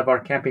on one of our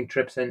camping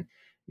trips, and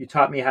you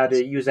taught me how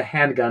to use a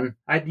handgun.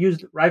 I'd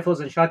used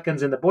rifles and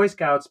shotguns in the Boy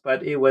Scouts,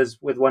 but it was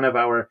with one of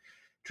our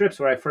trips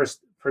where I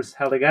first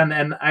held a gun.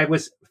 And I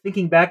was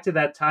thinking back to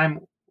that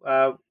time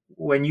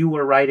when you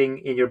were writing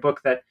in your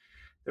book that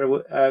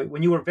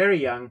when you were very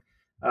young,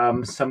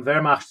 some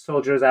Wehrmacht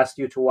soldiers asked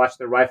you to watch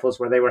their rifles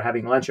where they were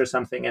having lunch or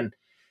something,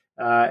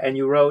 and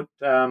you wrote,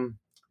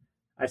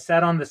 "I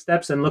sat on the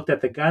steps and looked at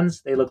the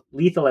guns. They looked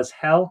lethal as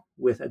hell,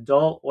 with a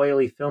dull,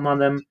 oily film on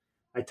them.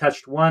 I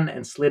touched one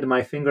and slid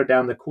my finger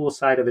down the cool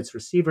side of its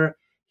receiver.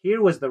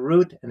 Here was the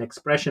root and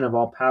expression of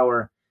all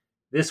power.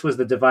 This was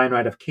the divine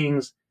right of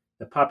kings,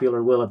 the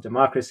popular will of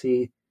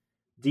democracies,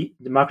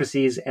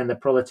 and the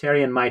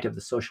proletarian might of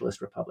the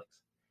socialist republics."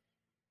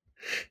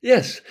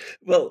 Yes.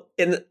 Well,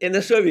 in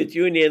the Soviet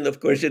Union, of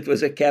course, it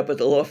was a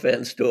capital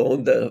offense to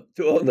own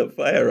a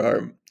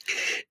firearm,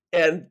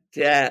 and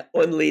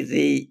only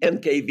the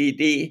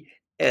NKVD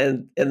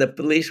and the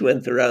police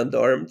went around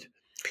armed.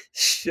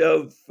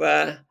 So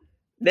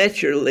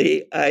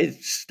naturally, I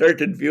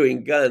started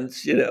viewing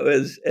guns,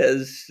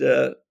 as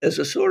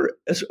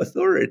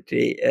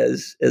authority,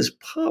 as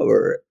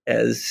power,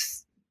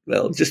 as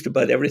well, just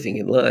about everything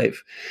in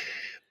life.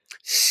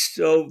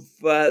 So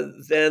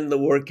then the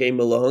war came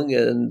along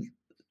and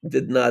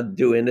did not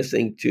do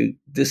anything to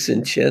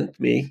disenchant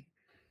me,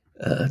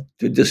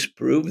 to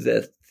disprove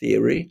that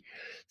theory.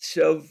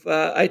 So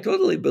I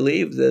totally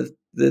believe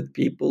that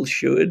people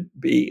should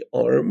be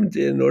armed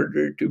in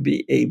order to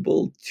be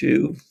able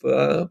to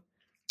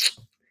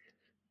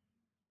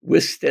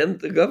withstand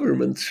the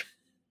governments.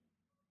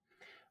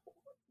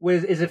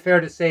 Is it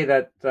fair to say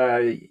that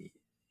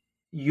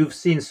you've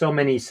seen so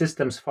many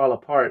systems fall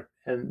apart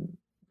and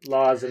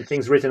laws and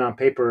things written on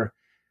paper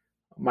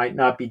might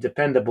not be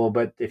dependable,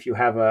 but if you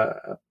have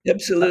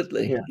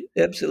Absolutely. yeah,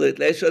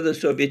 Absolutely. I saw the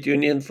Soviet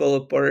Union fall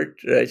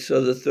apart. I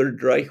saw the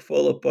Third Reich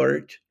fall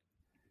apart.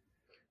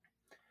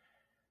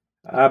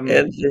 um,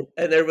 And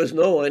there was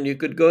no one you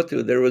could go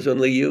to. There was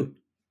only you.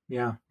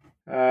 yeah,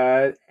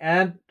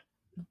 and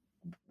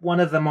one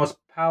of the most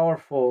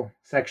powerful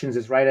sections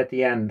is right at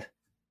the end,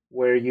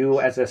 where you,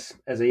 as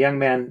a young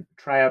man,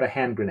 try out a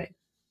hand grenade.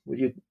 Would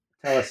you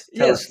tell us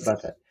Yes.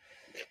 about that?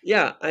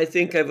 Yeah, I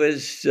think I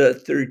was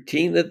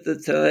 13 at the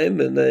time,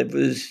 and I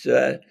was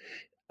uh,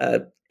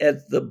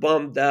 at the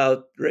bombed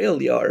out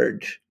rail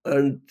yard.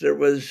 And there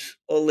was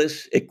all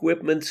this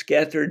equipment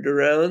scattered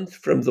around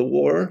from the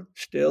war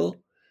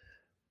still.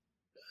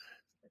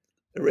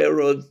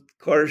 Railroad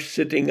cars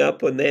sitting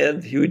up on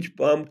end, huge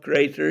bomb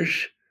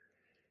craters.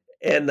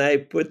 And I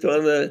put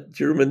on a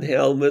German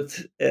helmet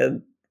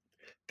and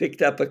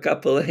picked up a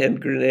couple of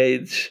hand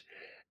grenades.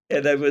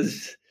 And I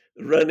was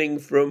running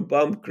from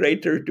bomb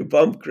crater to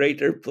bomb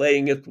crater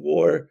playing at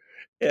war.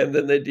 And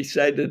then I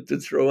decided to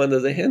throw one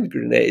of the hand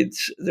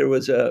grenades. There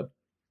was a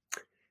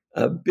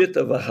bit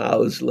of a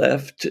house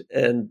left,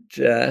 and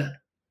I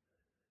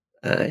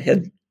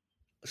had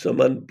some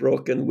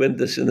unbroken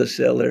windows in the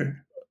cellar.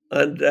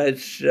 And,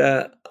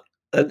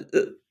 and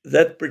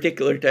that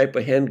particular type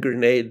of hand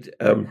grenade,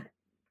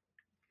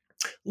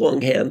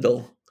 long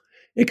handle,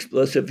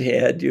 explosive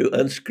head, you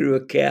unscrew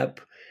a cap,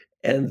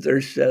 and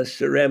there's a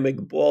ceramic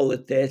ball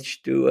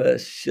attached to a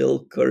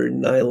silk or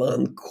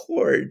nylon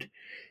cord.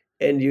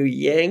 And you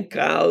yank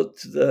out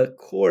the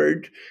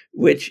cord,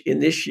 which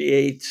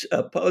initiates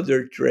a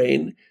powder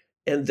train,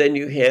 and then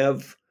you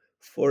have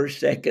 4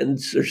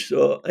 seconds or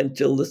so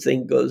until the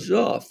thing goes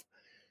off.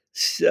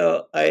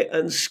 So I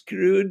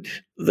unscrewed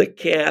the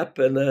cap,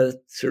 and a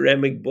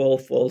ceramic ball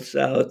falls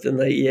out, and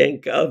I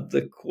yank out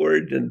the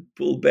cord and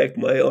pull back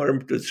my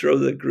arm to throw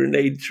the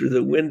grenade through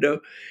the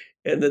window.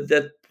 And at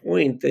that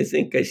point, I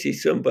think I see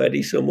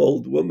somebody, some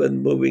old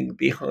woman, moving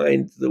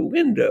behind the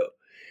window.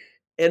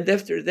 And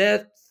after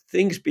that,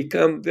 things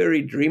become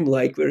very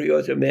dreamlike, very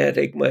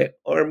automatic. My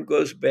arm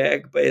goes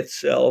back by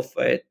itself.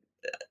 I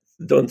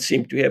don't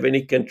seem to have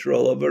any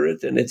control over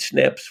it, and it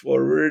snaps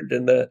forward,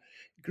 and the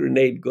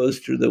grenade goes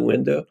through the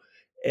window.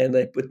 And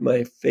I put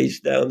my face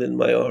down in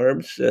my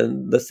arms,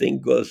 and the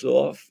thing goes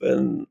off,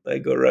 and I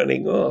go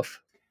running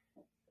off.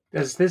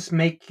 Does this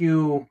make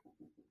you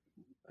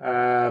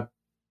uh,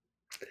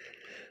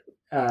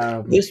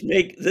 um, This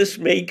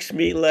makes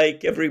me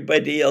like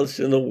everybody else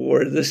in the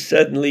war. This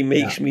suddenly yeah,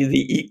 makes me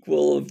the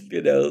equal of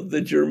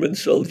the German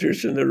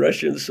soldiers and the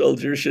Russian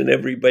soldiers and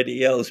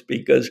everybody else,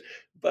 because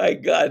by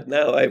God,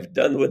 now I've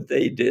done what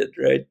they did,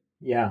 right?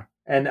 yeah,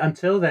 and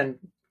until then,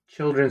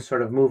 children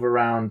sort of move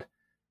around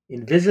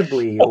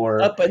invisibly,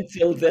 or Up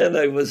until then,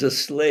 I was a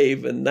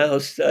slave, and now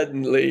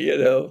suddenly,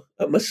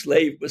 I'm a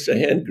slave with a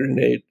hand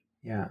grenade.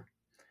 yeah,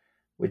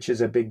 which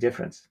is a big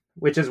difference.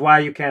 Which is why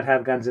you can't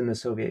have guns in the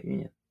Soviet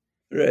Union.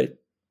 Right.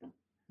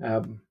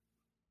 Um,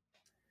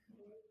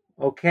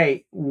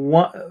 okay,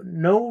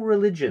 no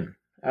religion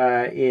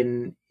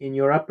in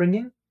your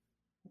upbringing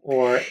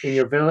or in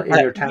your in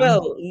your town.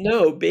 Well,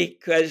 no,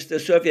 because the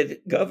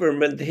Soviet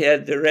government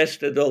had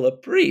arrested all the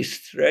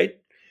priests, right?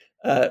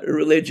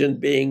 Religion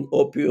being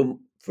opium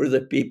for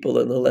the people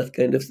and all that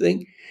kind of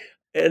thing.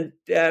 And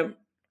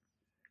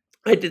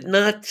I did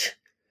not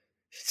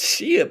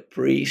see a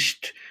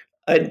priest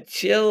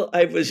until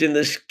I was in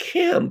this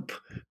camp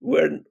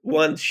when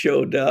one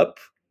showed up,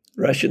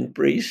 Russian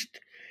priest,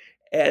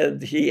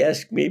 and he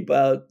asked me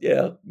about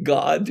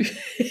God,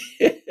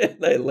 and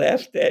I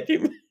laughed at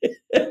him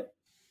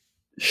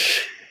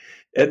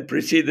and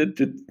proceeded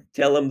to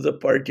tell him the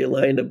party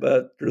line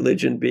about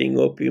religion being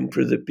opium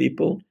for the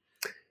people.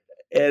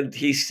 And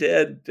he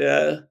said,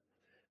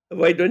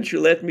 "Why don't you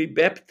let me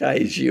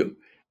baptize you?"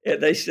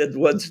 And I said,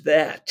 "What's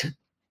that?"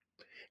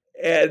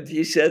 And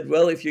he said,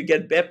 "Well, if you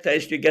get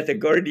baptized, you get a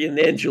guardian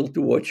angel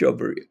to watch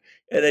over you."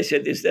 And I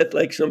said, "Is that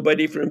like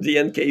somebody from the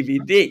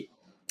NKVD?"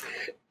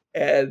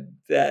 And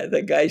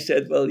the guy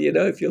said, "Well,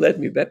 if you let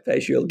me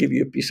baptize you, I'll give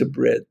you a piece of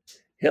bread."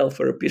 Hell,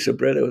 for a piece of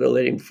bread, I would have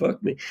let him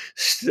fuck me.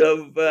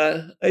 So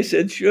I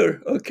said,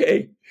 "Sure,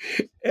 okay."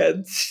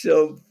 And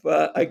so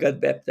I got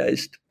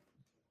baptized.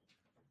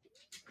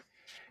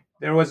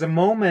 There was a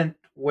moment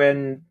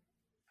when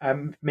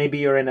maybe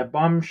you're in a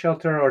bomb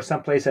shelter or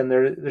someplace, and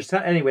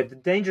anyway, the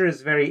danger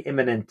is very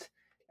imminent,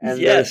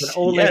 and there's an Yes,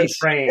 old lady yes, yes,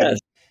 praying.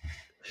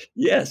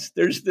 yes.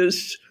 There's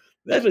this.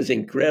 That was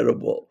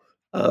incredible.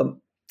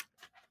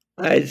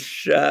 I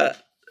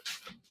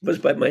was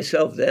by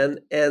myself then,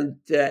 and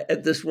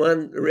at this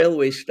one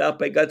railway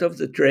stop, I got off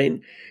the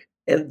train,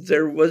 and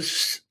there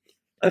was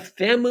a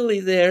family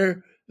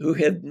there who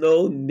had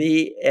known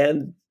me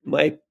and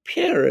my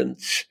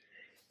parents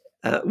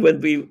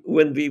when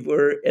we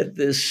were at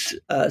this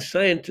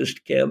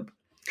scientist camp,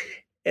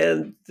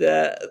 and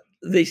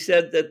they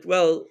said that,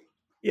 well,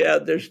 yeah,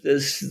 there's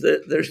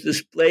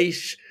this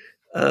place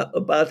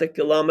about a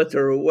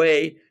kilometer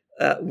away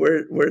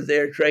where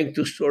they're trying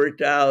to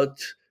sort out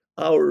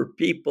our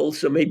people,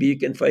 so maybe you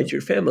can find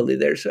your family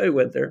there. So I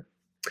went there.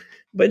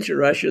 Bunch of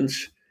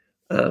Russians.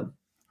 Uh,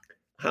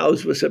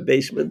 House was a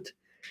basement,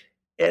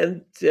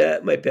 and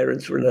my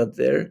parents were not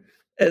there.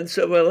 And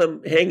so while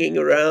I'm hanging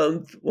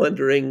around,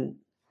 wondering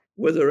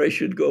whether I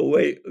should go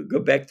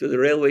back to the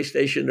railway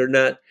station or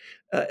not,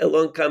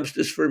 along comes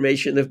this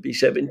formation of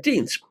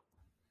B-17s.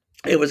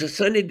 It was a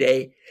sunny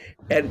day,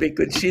 and we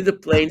could see the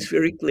planes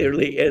very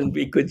clearly, and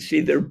we could see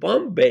their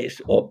bomb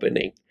base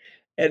opening,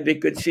 and we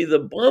could see the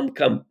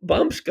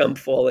bombs come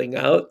falling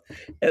out.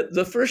 And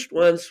the first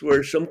ones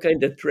were some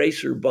kind of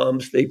tracer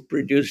bombs. They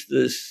produced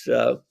this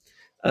uh,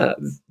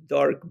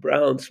 dark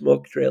brown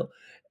smoke trail,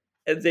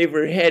 and they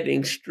were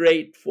heading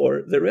straight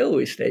for the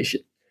railway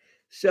station.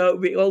 So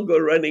we all go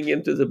running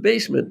into the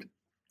basement,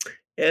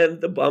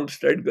 and the bombs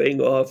start going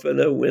off, and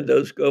the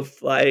windows go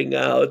flying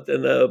out,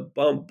 and a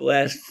bomb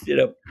blasts,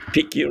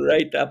 pick you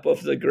right up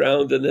off the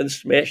ground and then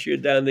smash you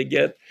down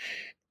again.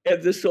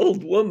 And this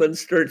old woman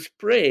starts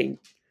praying.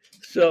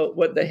 So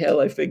what the hell?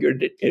 I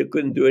figured it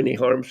couldn't do any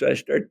harm, so I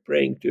start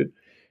praying too.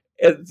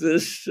 And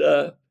this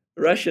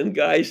Russian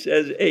guy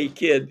says, "Hey,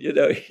 kid,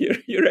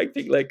 you're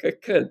acting like a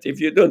cunt. If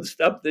you don't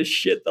stop this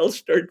shit, I'll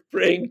start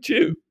praying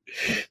too."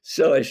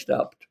 So I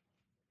stopped.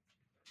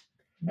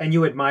 And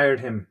you admired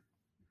him.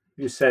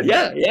 You said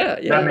Yeah, yeah,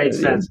 that yeah. made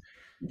sense,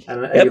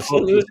 and you hoped he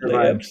Absolutely,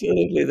 survived.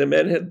 absolutely. The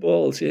man had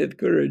balls. He had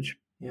courage.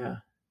 Yeah,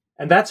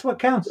 and that's what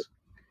counts.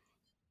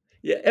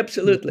 Yeah,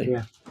 absolutely.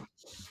 Yeah.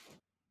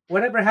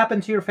 Whatever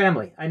happened to your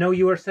family? I know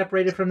you were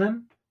separated from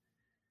them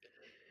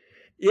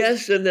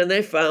Yes, and then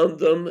I found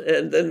them,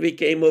 and then we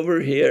came over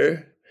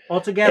here.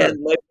 altogether.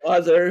 And my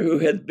father, who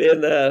had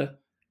been a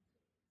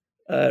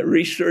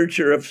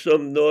researcher of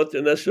some note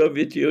in the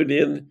Soviet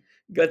Union,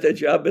 got a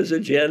job as a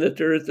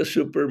janitor at the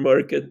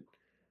supermarket,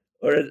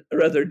 or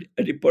rather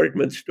a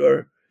department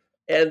store.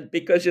 And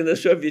because in the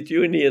Soviet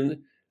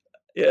Union,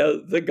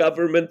 the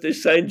government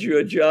assigned you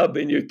a job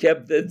and you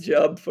kept that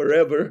job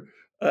forever,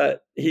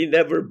 he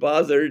never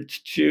bothered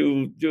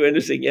to do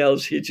anything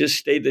else. He just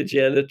stayed a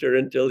janitor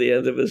until the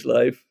end of his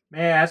life.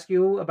 May I ask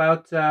you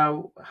about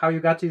how you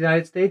got to the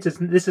United States?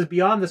 This is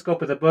beyond the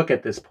scope of the book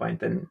at this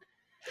point, and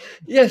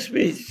Yes,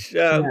 we.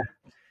 yeah.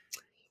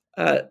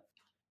 Uh,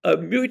 a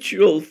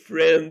mutual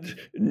friend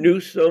knew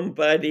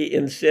somebody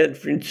in San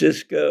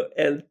Francisco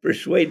and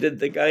persuaded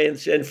the guy in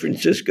San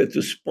Francisco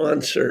to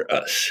sponsor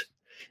us.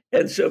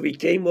 And so we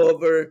came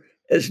over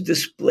as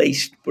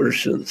displaced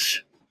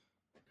persons.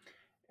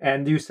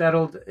 And you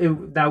settled.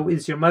 Now,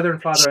 is your mother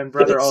and father and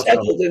brother also?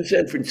 Settled in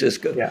San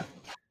Francisco. Yeah.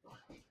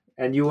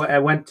 And you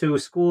went to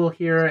school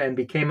here and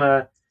became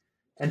a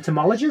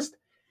entomologist?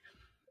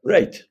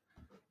 Right.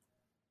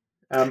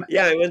 Um,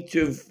 Yeah, I went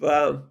to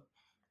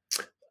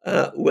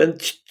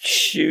Went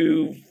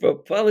to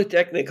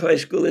Polytechnic High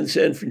School in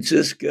San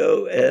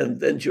Francisco, and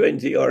then joined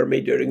the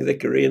Army during the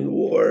Korean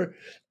War,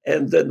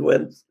 and then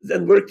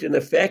worked in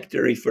a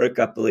factory for a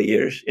couple of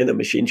years, in a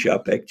machine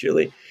shop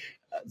actually.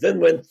 Then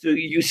went to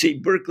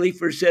UC Berkeley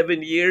for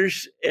 7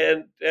 years,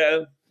 and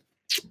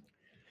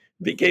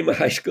became a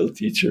high school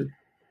teacher.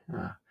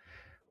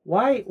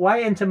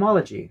 Why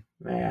entomology,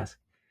 may I ask?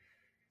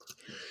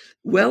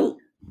 Well,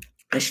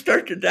 I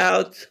started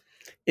out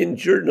in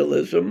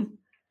journalism.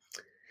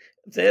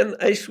 Then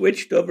I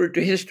switched over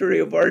to history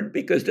of art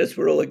because that's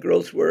where all the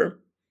girls were.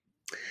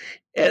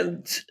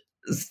 And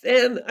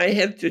then I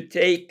had to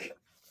take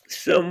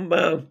some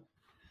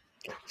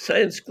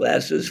science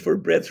classes for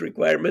breadth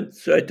requirement,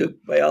 so I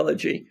took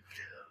biology.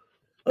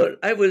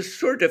 I was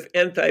sort of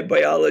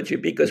anti-biology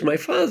because my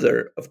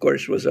father, of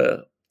course, was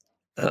a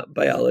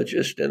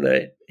biologist, and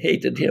I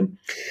hated him.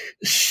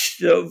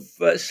 So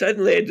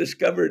suddenly I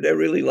discovered I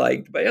really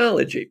liked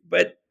biology,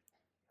 but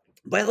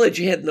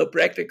biology had no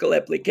practical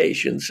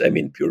applications. I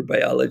mean, pure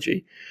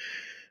biology.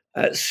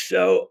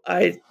 So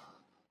I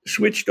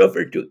switched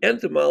over to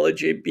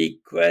entomology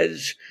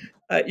because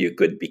you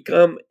could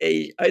become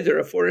either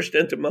a forest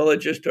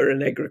entomologist or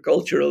an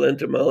agricultural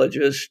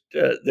entomologist.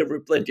 There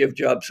were plenty of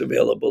jobs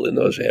available in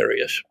those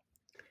areas.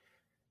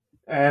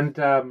 And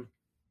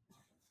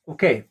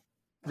okay,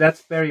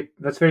 that's very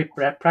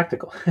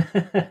practical.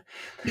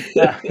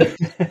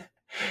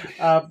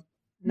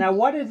 Now,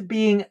 what did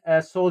being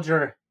a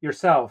soldier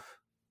yourself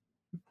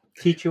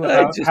teach you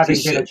about having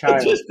been a child?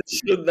 I just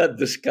should not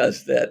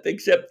discuss that,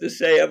 except to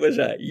say I was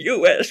a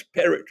U.S.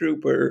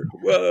 paratrooper.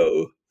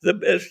 Whoa, the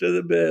best of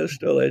the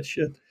best, all that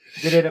shit.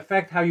 Did it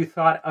affect how you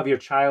thought of your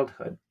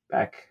childhood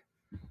back,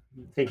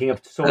 thinking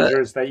of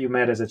soldiers that you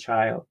met as a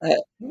child?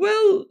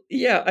 Well,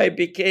 yeah, I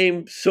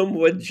became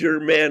somewhat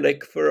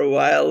Germanic for a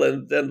while,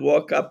 and then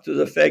woke up to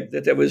the fact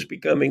that I was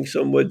becoming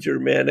somewhat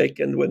Germanic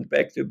and went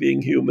back to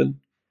being human.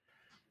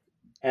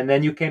 And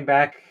then you came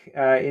back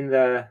in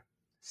the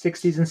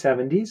 60s and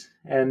 70s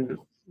and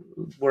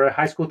were a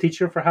high school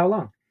teacher for how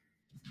long?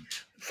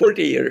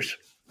 40 years.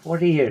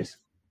 40 years.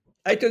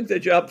 I took the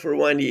job for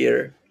 1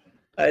 year.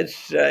 I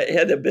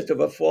had a bit of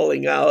a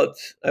falling out.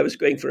 I was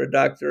going for a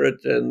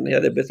doctorate and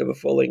had a bit of a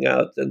falling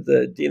out. And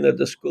the dean of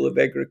the School of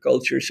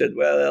Agriculture said,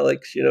 well,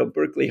 Alex,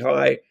 Berkeley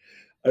High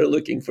are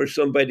looking for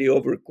somebody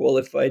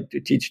overqualified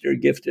to teach their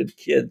gifted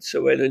kids.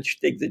 So why don't you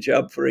take the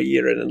job for a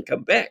year and then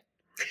come back?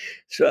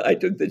 So I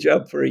took the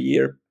job for a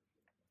year.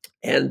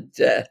 And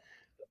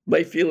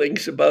my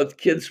feelings about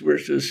kids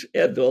versus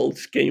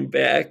adults came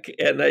back.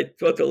 And I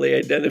totally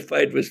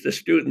identified with the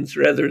students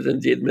rather than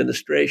the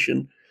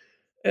administration.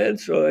 And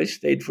so I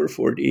stayed for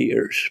 40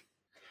 years.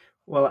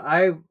 Well,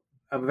 I'm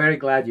very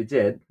glad you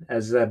did,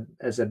 as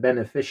a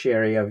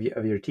beneficiary of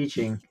your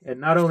teaching. And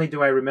not only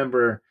do I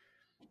remember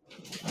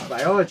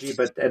biology,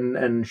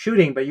 and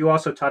shooting, but you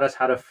also taught us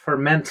how to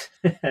ferment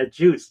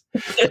juice.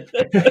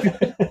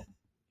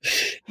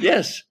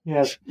 Yes.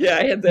 Yeah.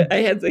 I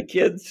had the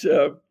kids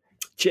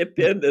chip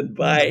in and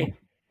buy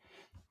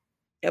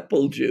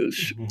apple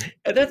juice,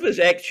 and that was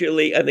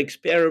actually an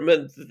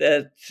experiment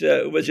that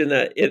was in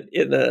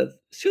a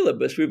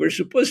syllabus. We were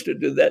supposed to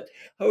do that.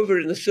 However,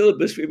 in the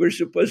syllabus, we were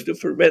supposed to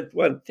ferment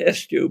one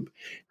test tube,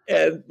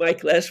 and my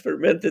class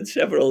fermented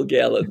several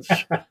gallons.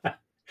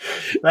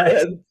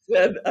 And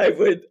then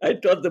I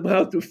taught them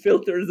how to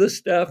filter the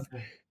stuff,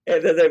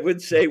 and then I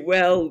would say,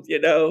 well,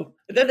 and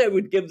then I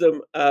would give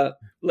them a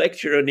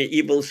lecture on the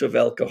evils of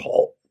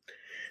alcohol.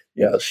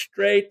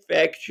 Straight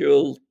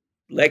factual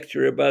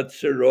lecture about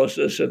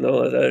cirrhosis and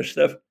all that other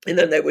stuff. And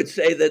then I would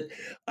say that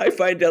I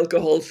find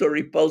alcohol so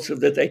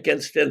repulsive that I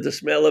can't stand the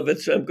smell of it.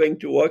 So I'm going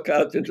to walk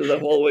out into the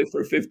hallway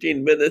for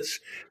 15 minutes.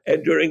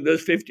 And during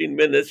those 15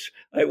 minutes,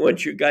 I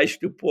want you guys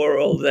to pour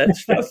all that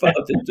stuff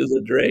out into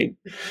the drain.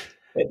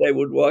 And I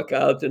would walk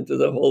out into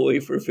the hallway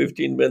for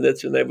 15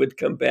 minutes, and I would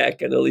come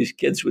back, and all these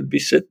kids would be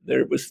sitting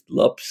there with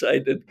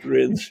lopsided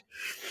grins.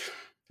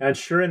 And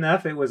sure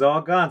enough, it was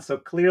all gone. So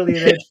clearly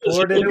they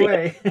poured it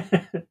away.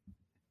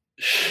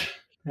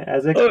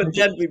 And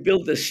then we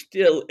built a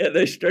still, and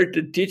I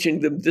started teaching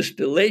them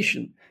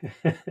distillation.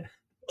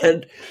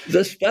 And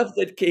the stuff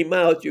that came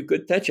out, you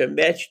could touch a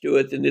match to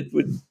it, and it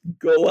would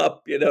go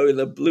up, in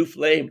a blue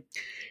flame.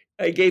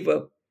 I gave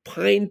a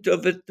pint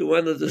of it to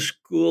one of the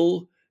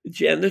school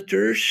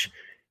janitors,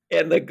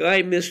 and the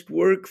guy missed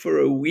work for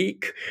a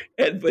week.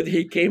 And when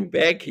he came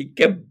back, he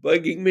kept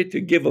bugging me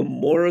to give him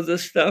more of the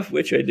stuff,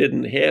 which I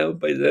didn't have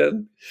by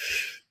then.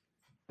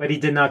 But he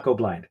did not go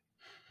blind.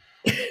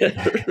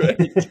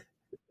 Right.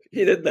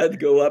 He did not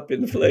go up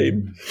in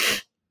flame.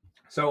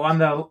 So on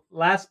the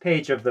last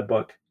page of the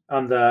book,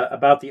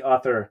 about the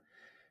author,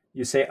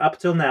 you say, up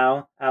till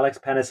now, Alex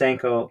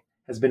Panasenko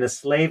has been a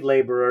slave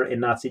laborer in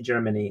Nazi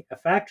Germany, a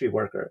factory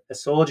worker, a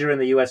soldier in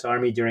the U.S.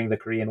 Army during the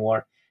Korean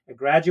War, a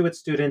graduate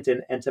student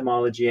in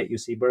entomology at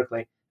UC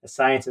Berkeley, a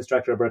science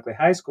instructor at Berkeley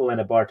High School, and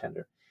a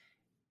bartender.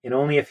 In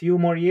only a few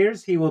more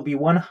years, he will be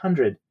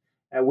 100,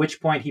 at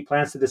which point he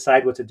plans to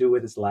decide what to do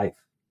with his life.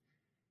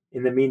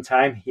 In the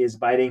meantime, he is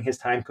biding his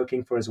time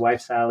cooking for his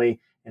wife, Sally,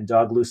 and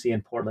dog Lucy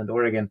in Portland,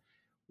 Oregon.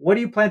 What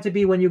do you plan to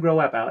be when you grow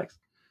up, Alex?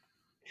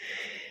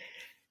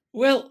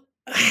 Well,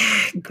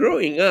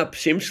 growing up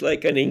seems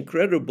like an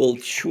incredible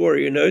chore.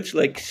 It's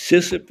like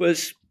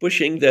Sisyphus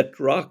pushing that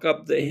rock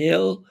up the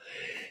hill.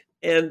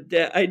 And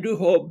I do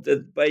hope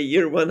that by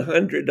year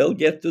 100, I'll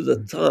get to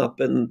the top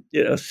and,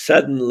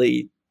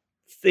 suddenly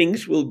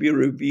things will be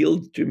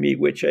revealed to me,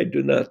 which I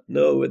do not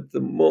know at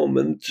the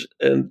moment.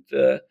 And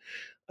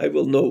I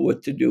will know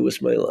what to do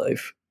with my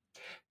life.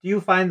 Do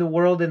you find the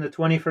world in the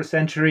 21st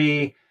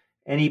century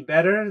any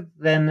better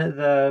than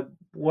the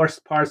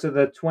worst parts of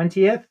the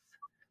 20th?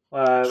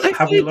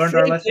 Have we learned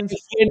our lessons?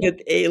 I find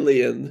it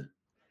alien.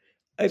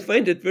 I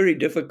find it very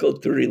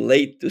difficult to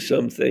relate to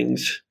some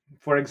things.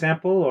 For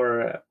example,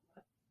 or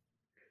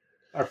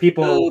are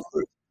people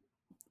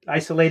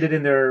isolated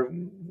in their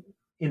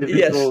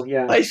individual?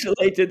 Yes,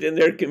 isolated in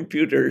their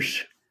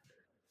computers.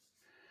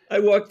 I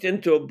walked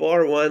into a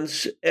bar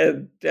once,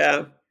 and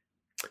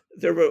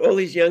there were all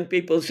these young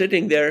people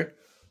sitting there,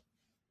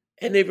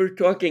 and they were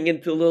talking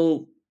into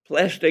little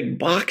plastic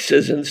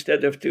boxes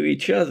instead of to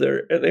each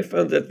other, and I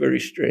found that very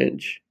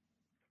strange.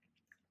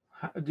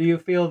 Do you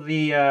feel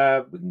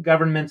the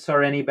governments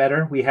are any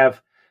better? We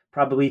have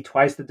probably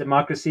twice the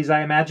democracies,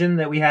 I imagine,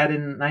 that we had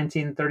in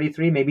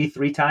 1933, maybe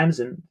 3 times,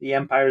 and the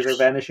empires are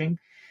vanishing.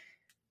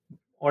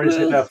 Or is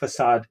it a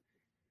facade?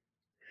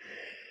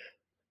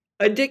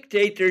 A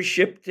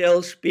dictatorship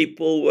tells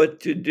people what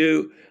to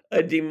do.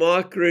 A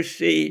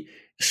democracy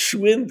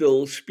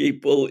swindles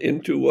people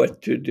into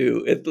what to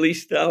do. At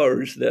least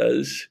ours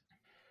does.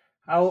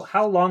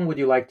 How long would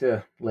you like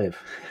to live?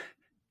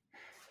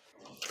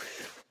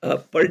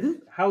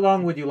 Pardon? How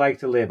long would you like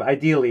to live,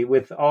 ideally,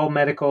 with all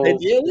medical...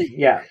 Ideally?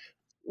 Yeah.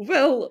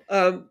 Well,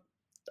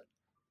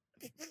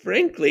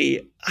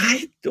 frankly,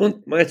 I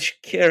don't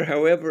much care.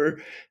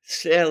 However,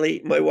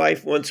 Sally, my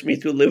wife, wants me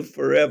to live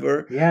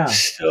forever. Yeah.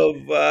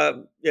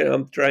 So,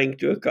 I'm trying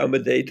to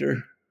accommodate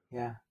her.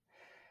 Yeah.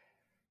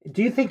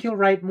 Do you think you'll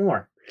write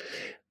more?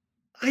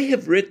 I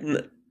have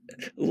written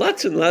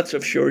lots and lots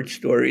of short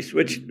stories,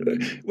 which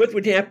what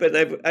would happen,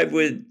 I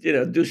would,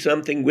 do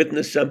something,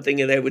 witness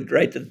something, and I would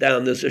write it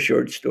down as a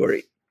short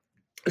story.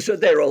 So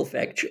they're all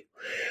factual.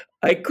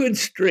 I could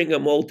string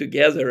them all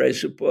together, I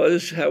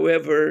suppose.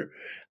 However,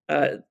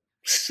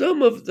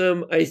 some of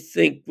them, I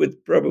think,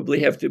 would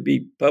probably have to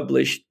be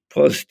published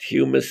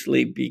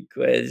posthumously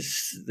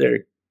because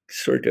they're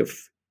sort of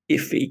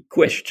iffy,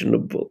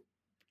 questionable,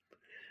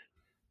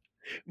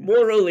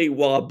 morally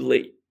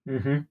wobbly.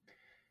 Mm-hmm.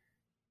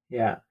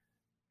 Yeah.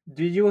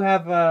 Do you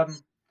have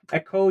a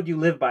code you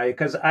live by?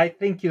 Because I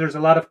think there's a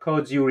lot of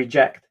codes you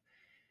reject.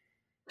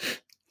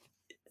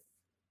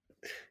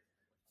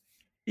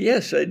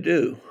 Yes, I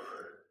do.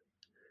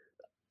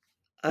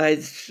 I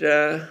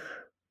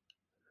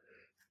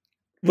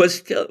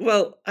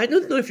I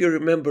don't know if you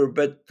remember,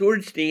 but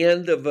towards the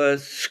end of a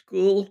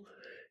school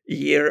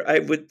year, I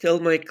would tell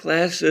my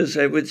classes,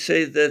 I would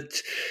say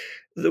that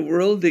the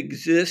world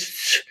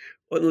exists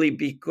only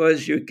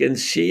because you can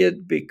see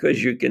it,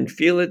 because you can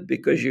feel it,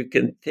 because you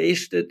can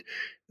taste it.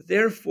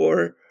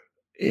 Therefore,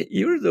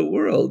 you're the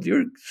world.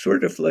 You're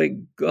sort of like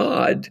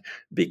God,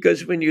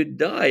 because when you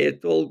die,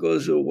 it all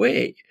goes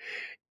away.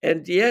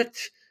 And yet,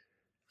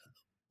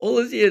 all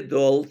of the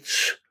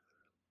adults,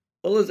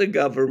 all of the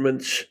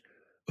governments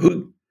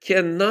who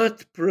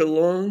cannot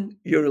prolong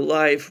your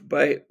life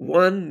by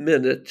 1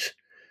 minute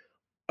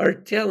are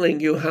telling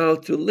you how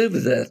to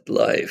live that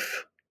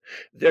life.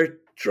 They're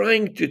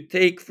trying to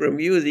take from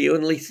you the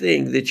only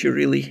thing that you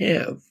really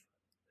have.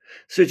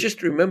 So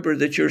just remember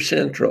that you're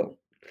central.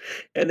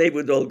 And they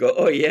would all go,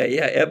 oh,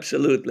 yeah,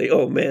 absolutely.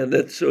 Oh, man,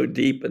 that's so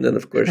deep. And then,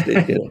 of course, they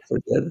forget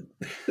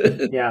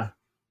it. Yeah.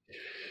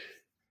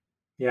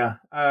 Yeah.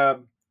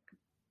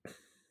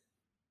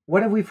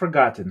 What have we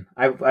forgotten?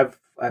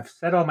 I've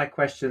said all my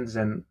questions,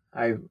 and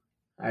I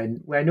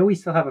know we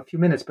still have a few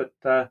minutes, but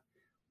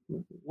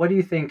what do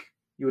you think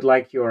you would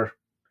like our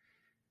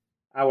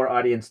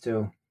audience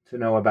to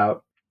know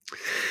about?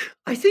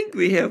 I think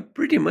we have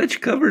pretty much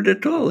covered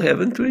it all,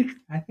 haven't we?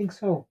 I think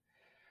so.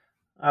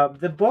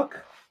 The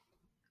book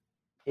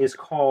is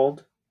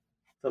called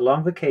The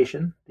Long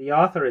Vacation. The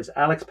author is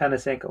Alex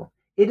Panasenko.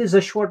 It is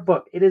a short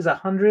book. It is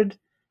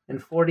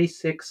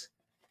 146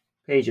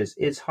 pages.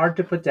 It's hard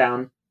to put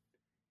down.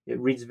 It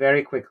reads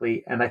very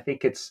quickly, and I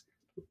think it's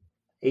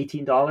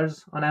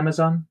 $18 on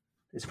Amazon.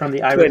 It's from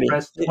the Irish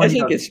Press. I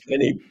think it's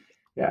 20.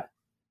 Yeah.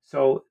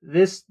 So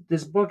this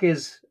book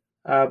is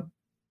an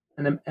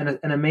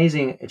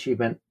amazing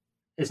achievement.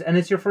 And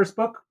it's your first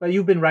book, but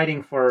you've been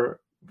writing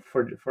for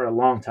a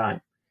long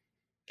time.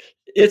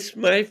 It's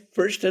my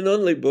first and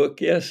only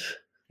book, yes.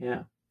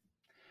 Yeah.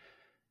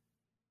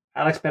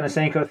 Alex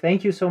Panasenko,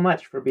 thank you so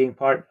much for being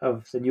part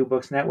of the New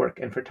Books Network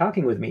and for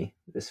talking with me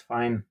this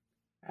fine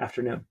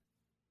afternoon.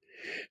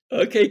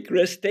 Okay,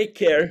 Chris, take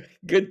care.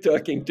 Good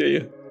talking to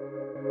you.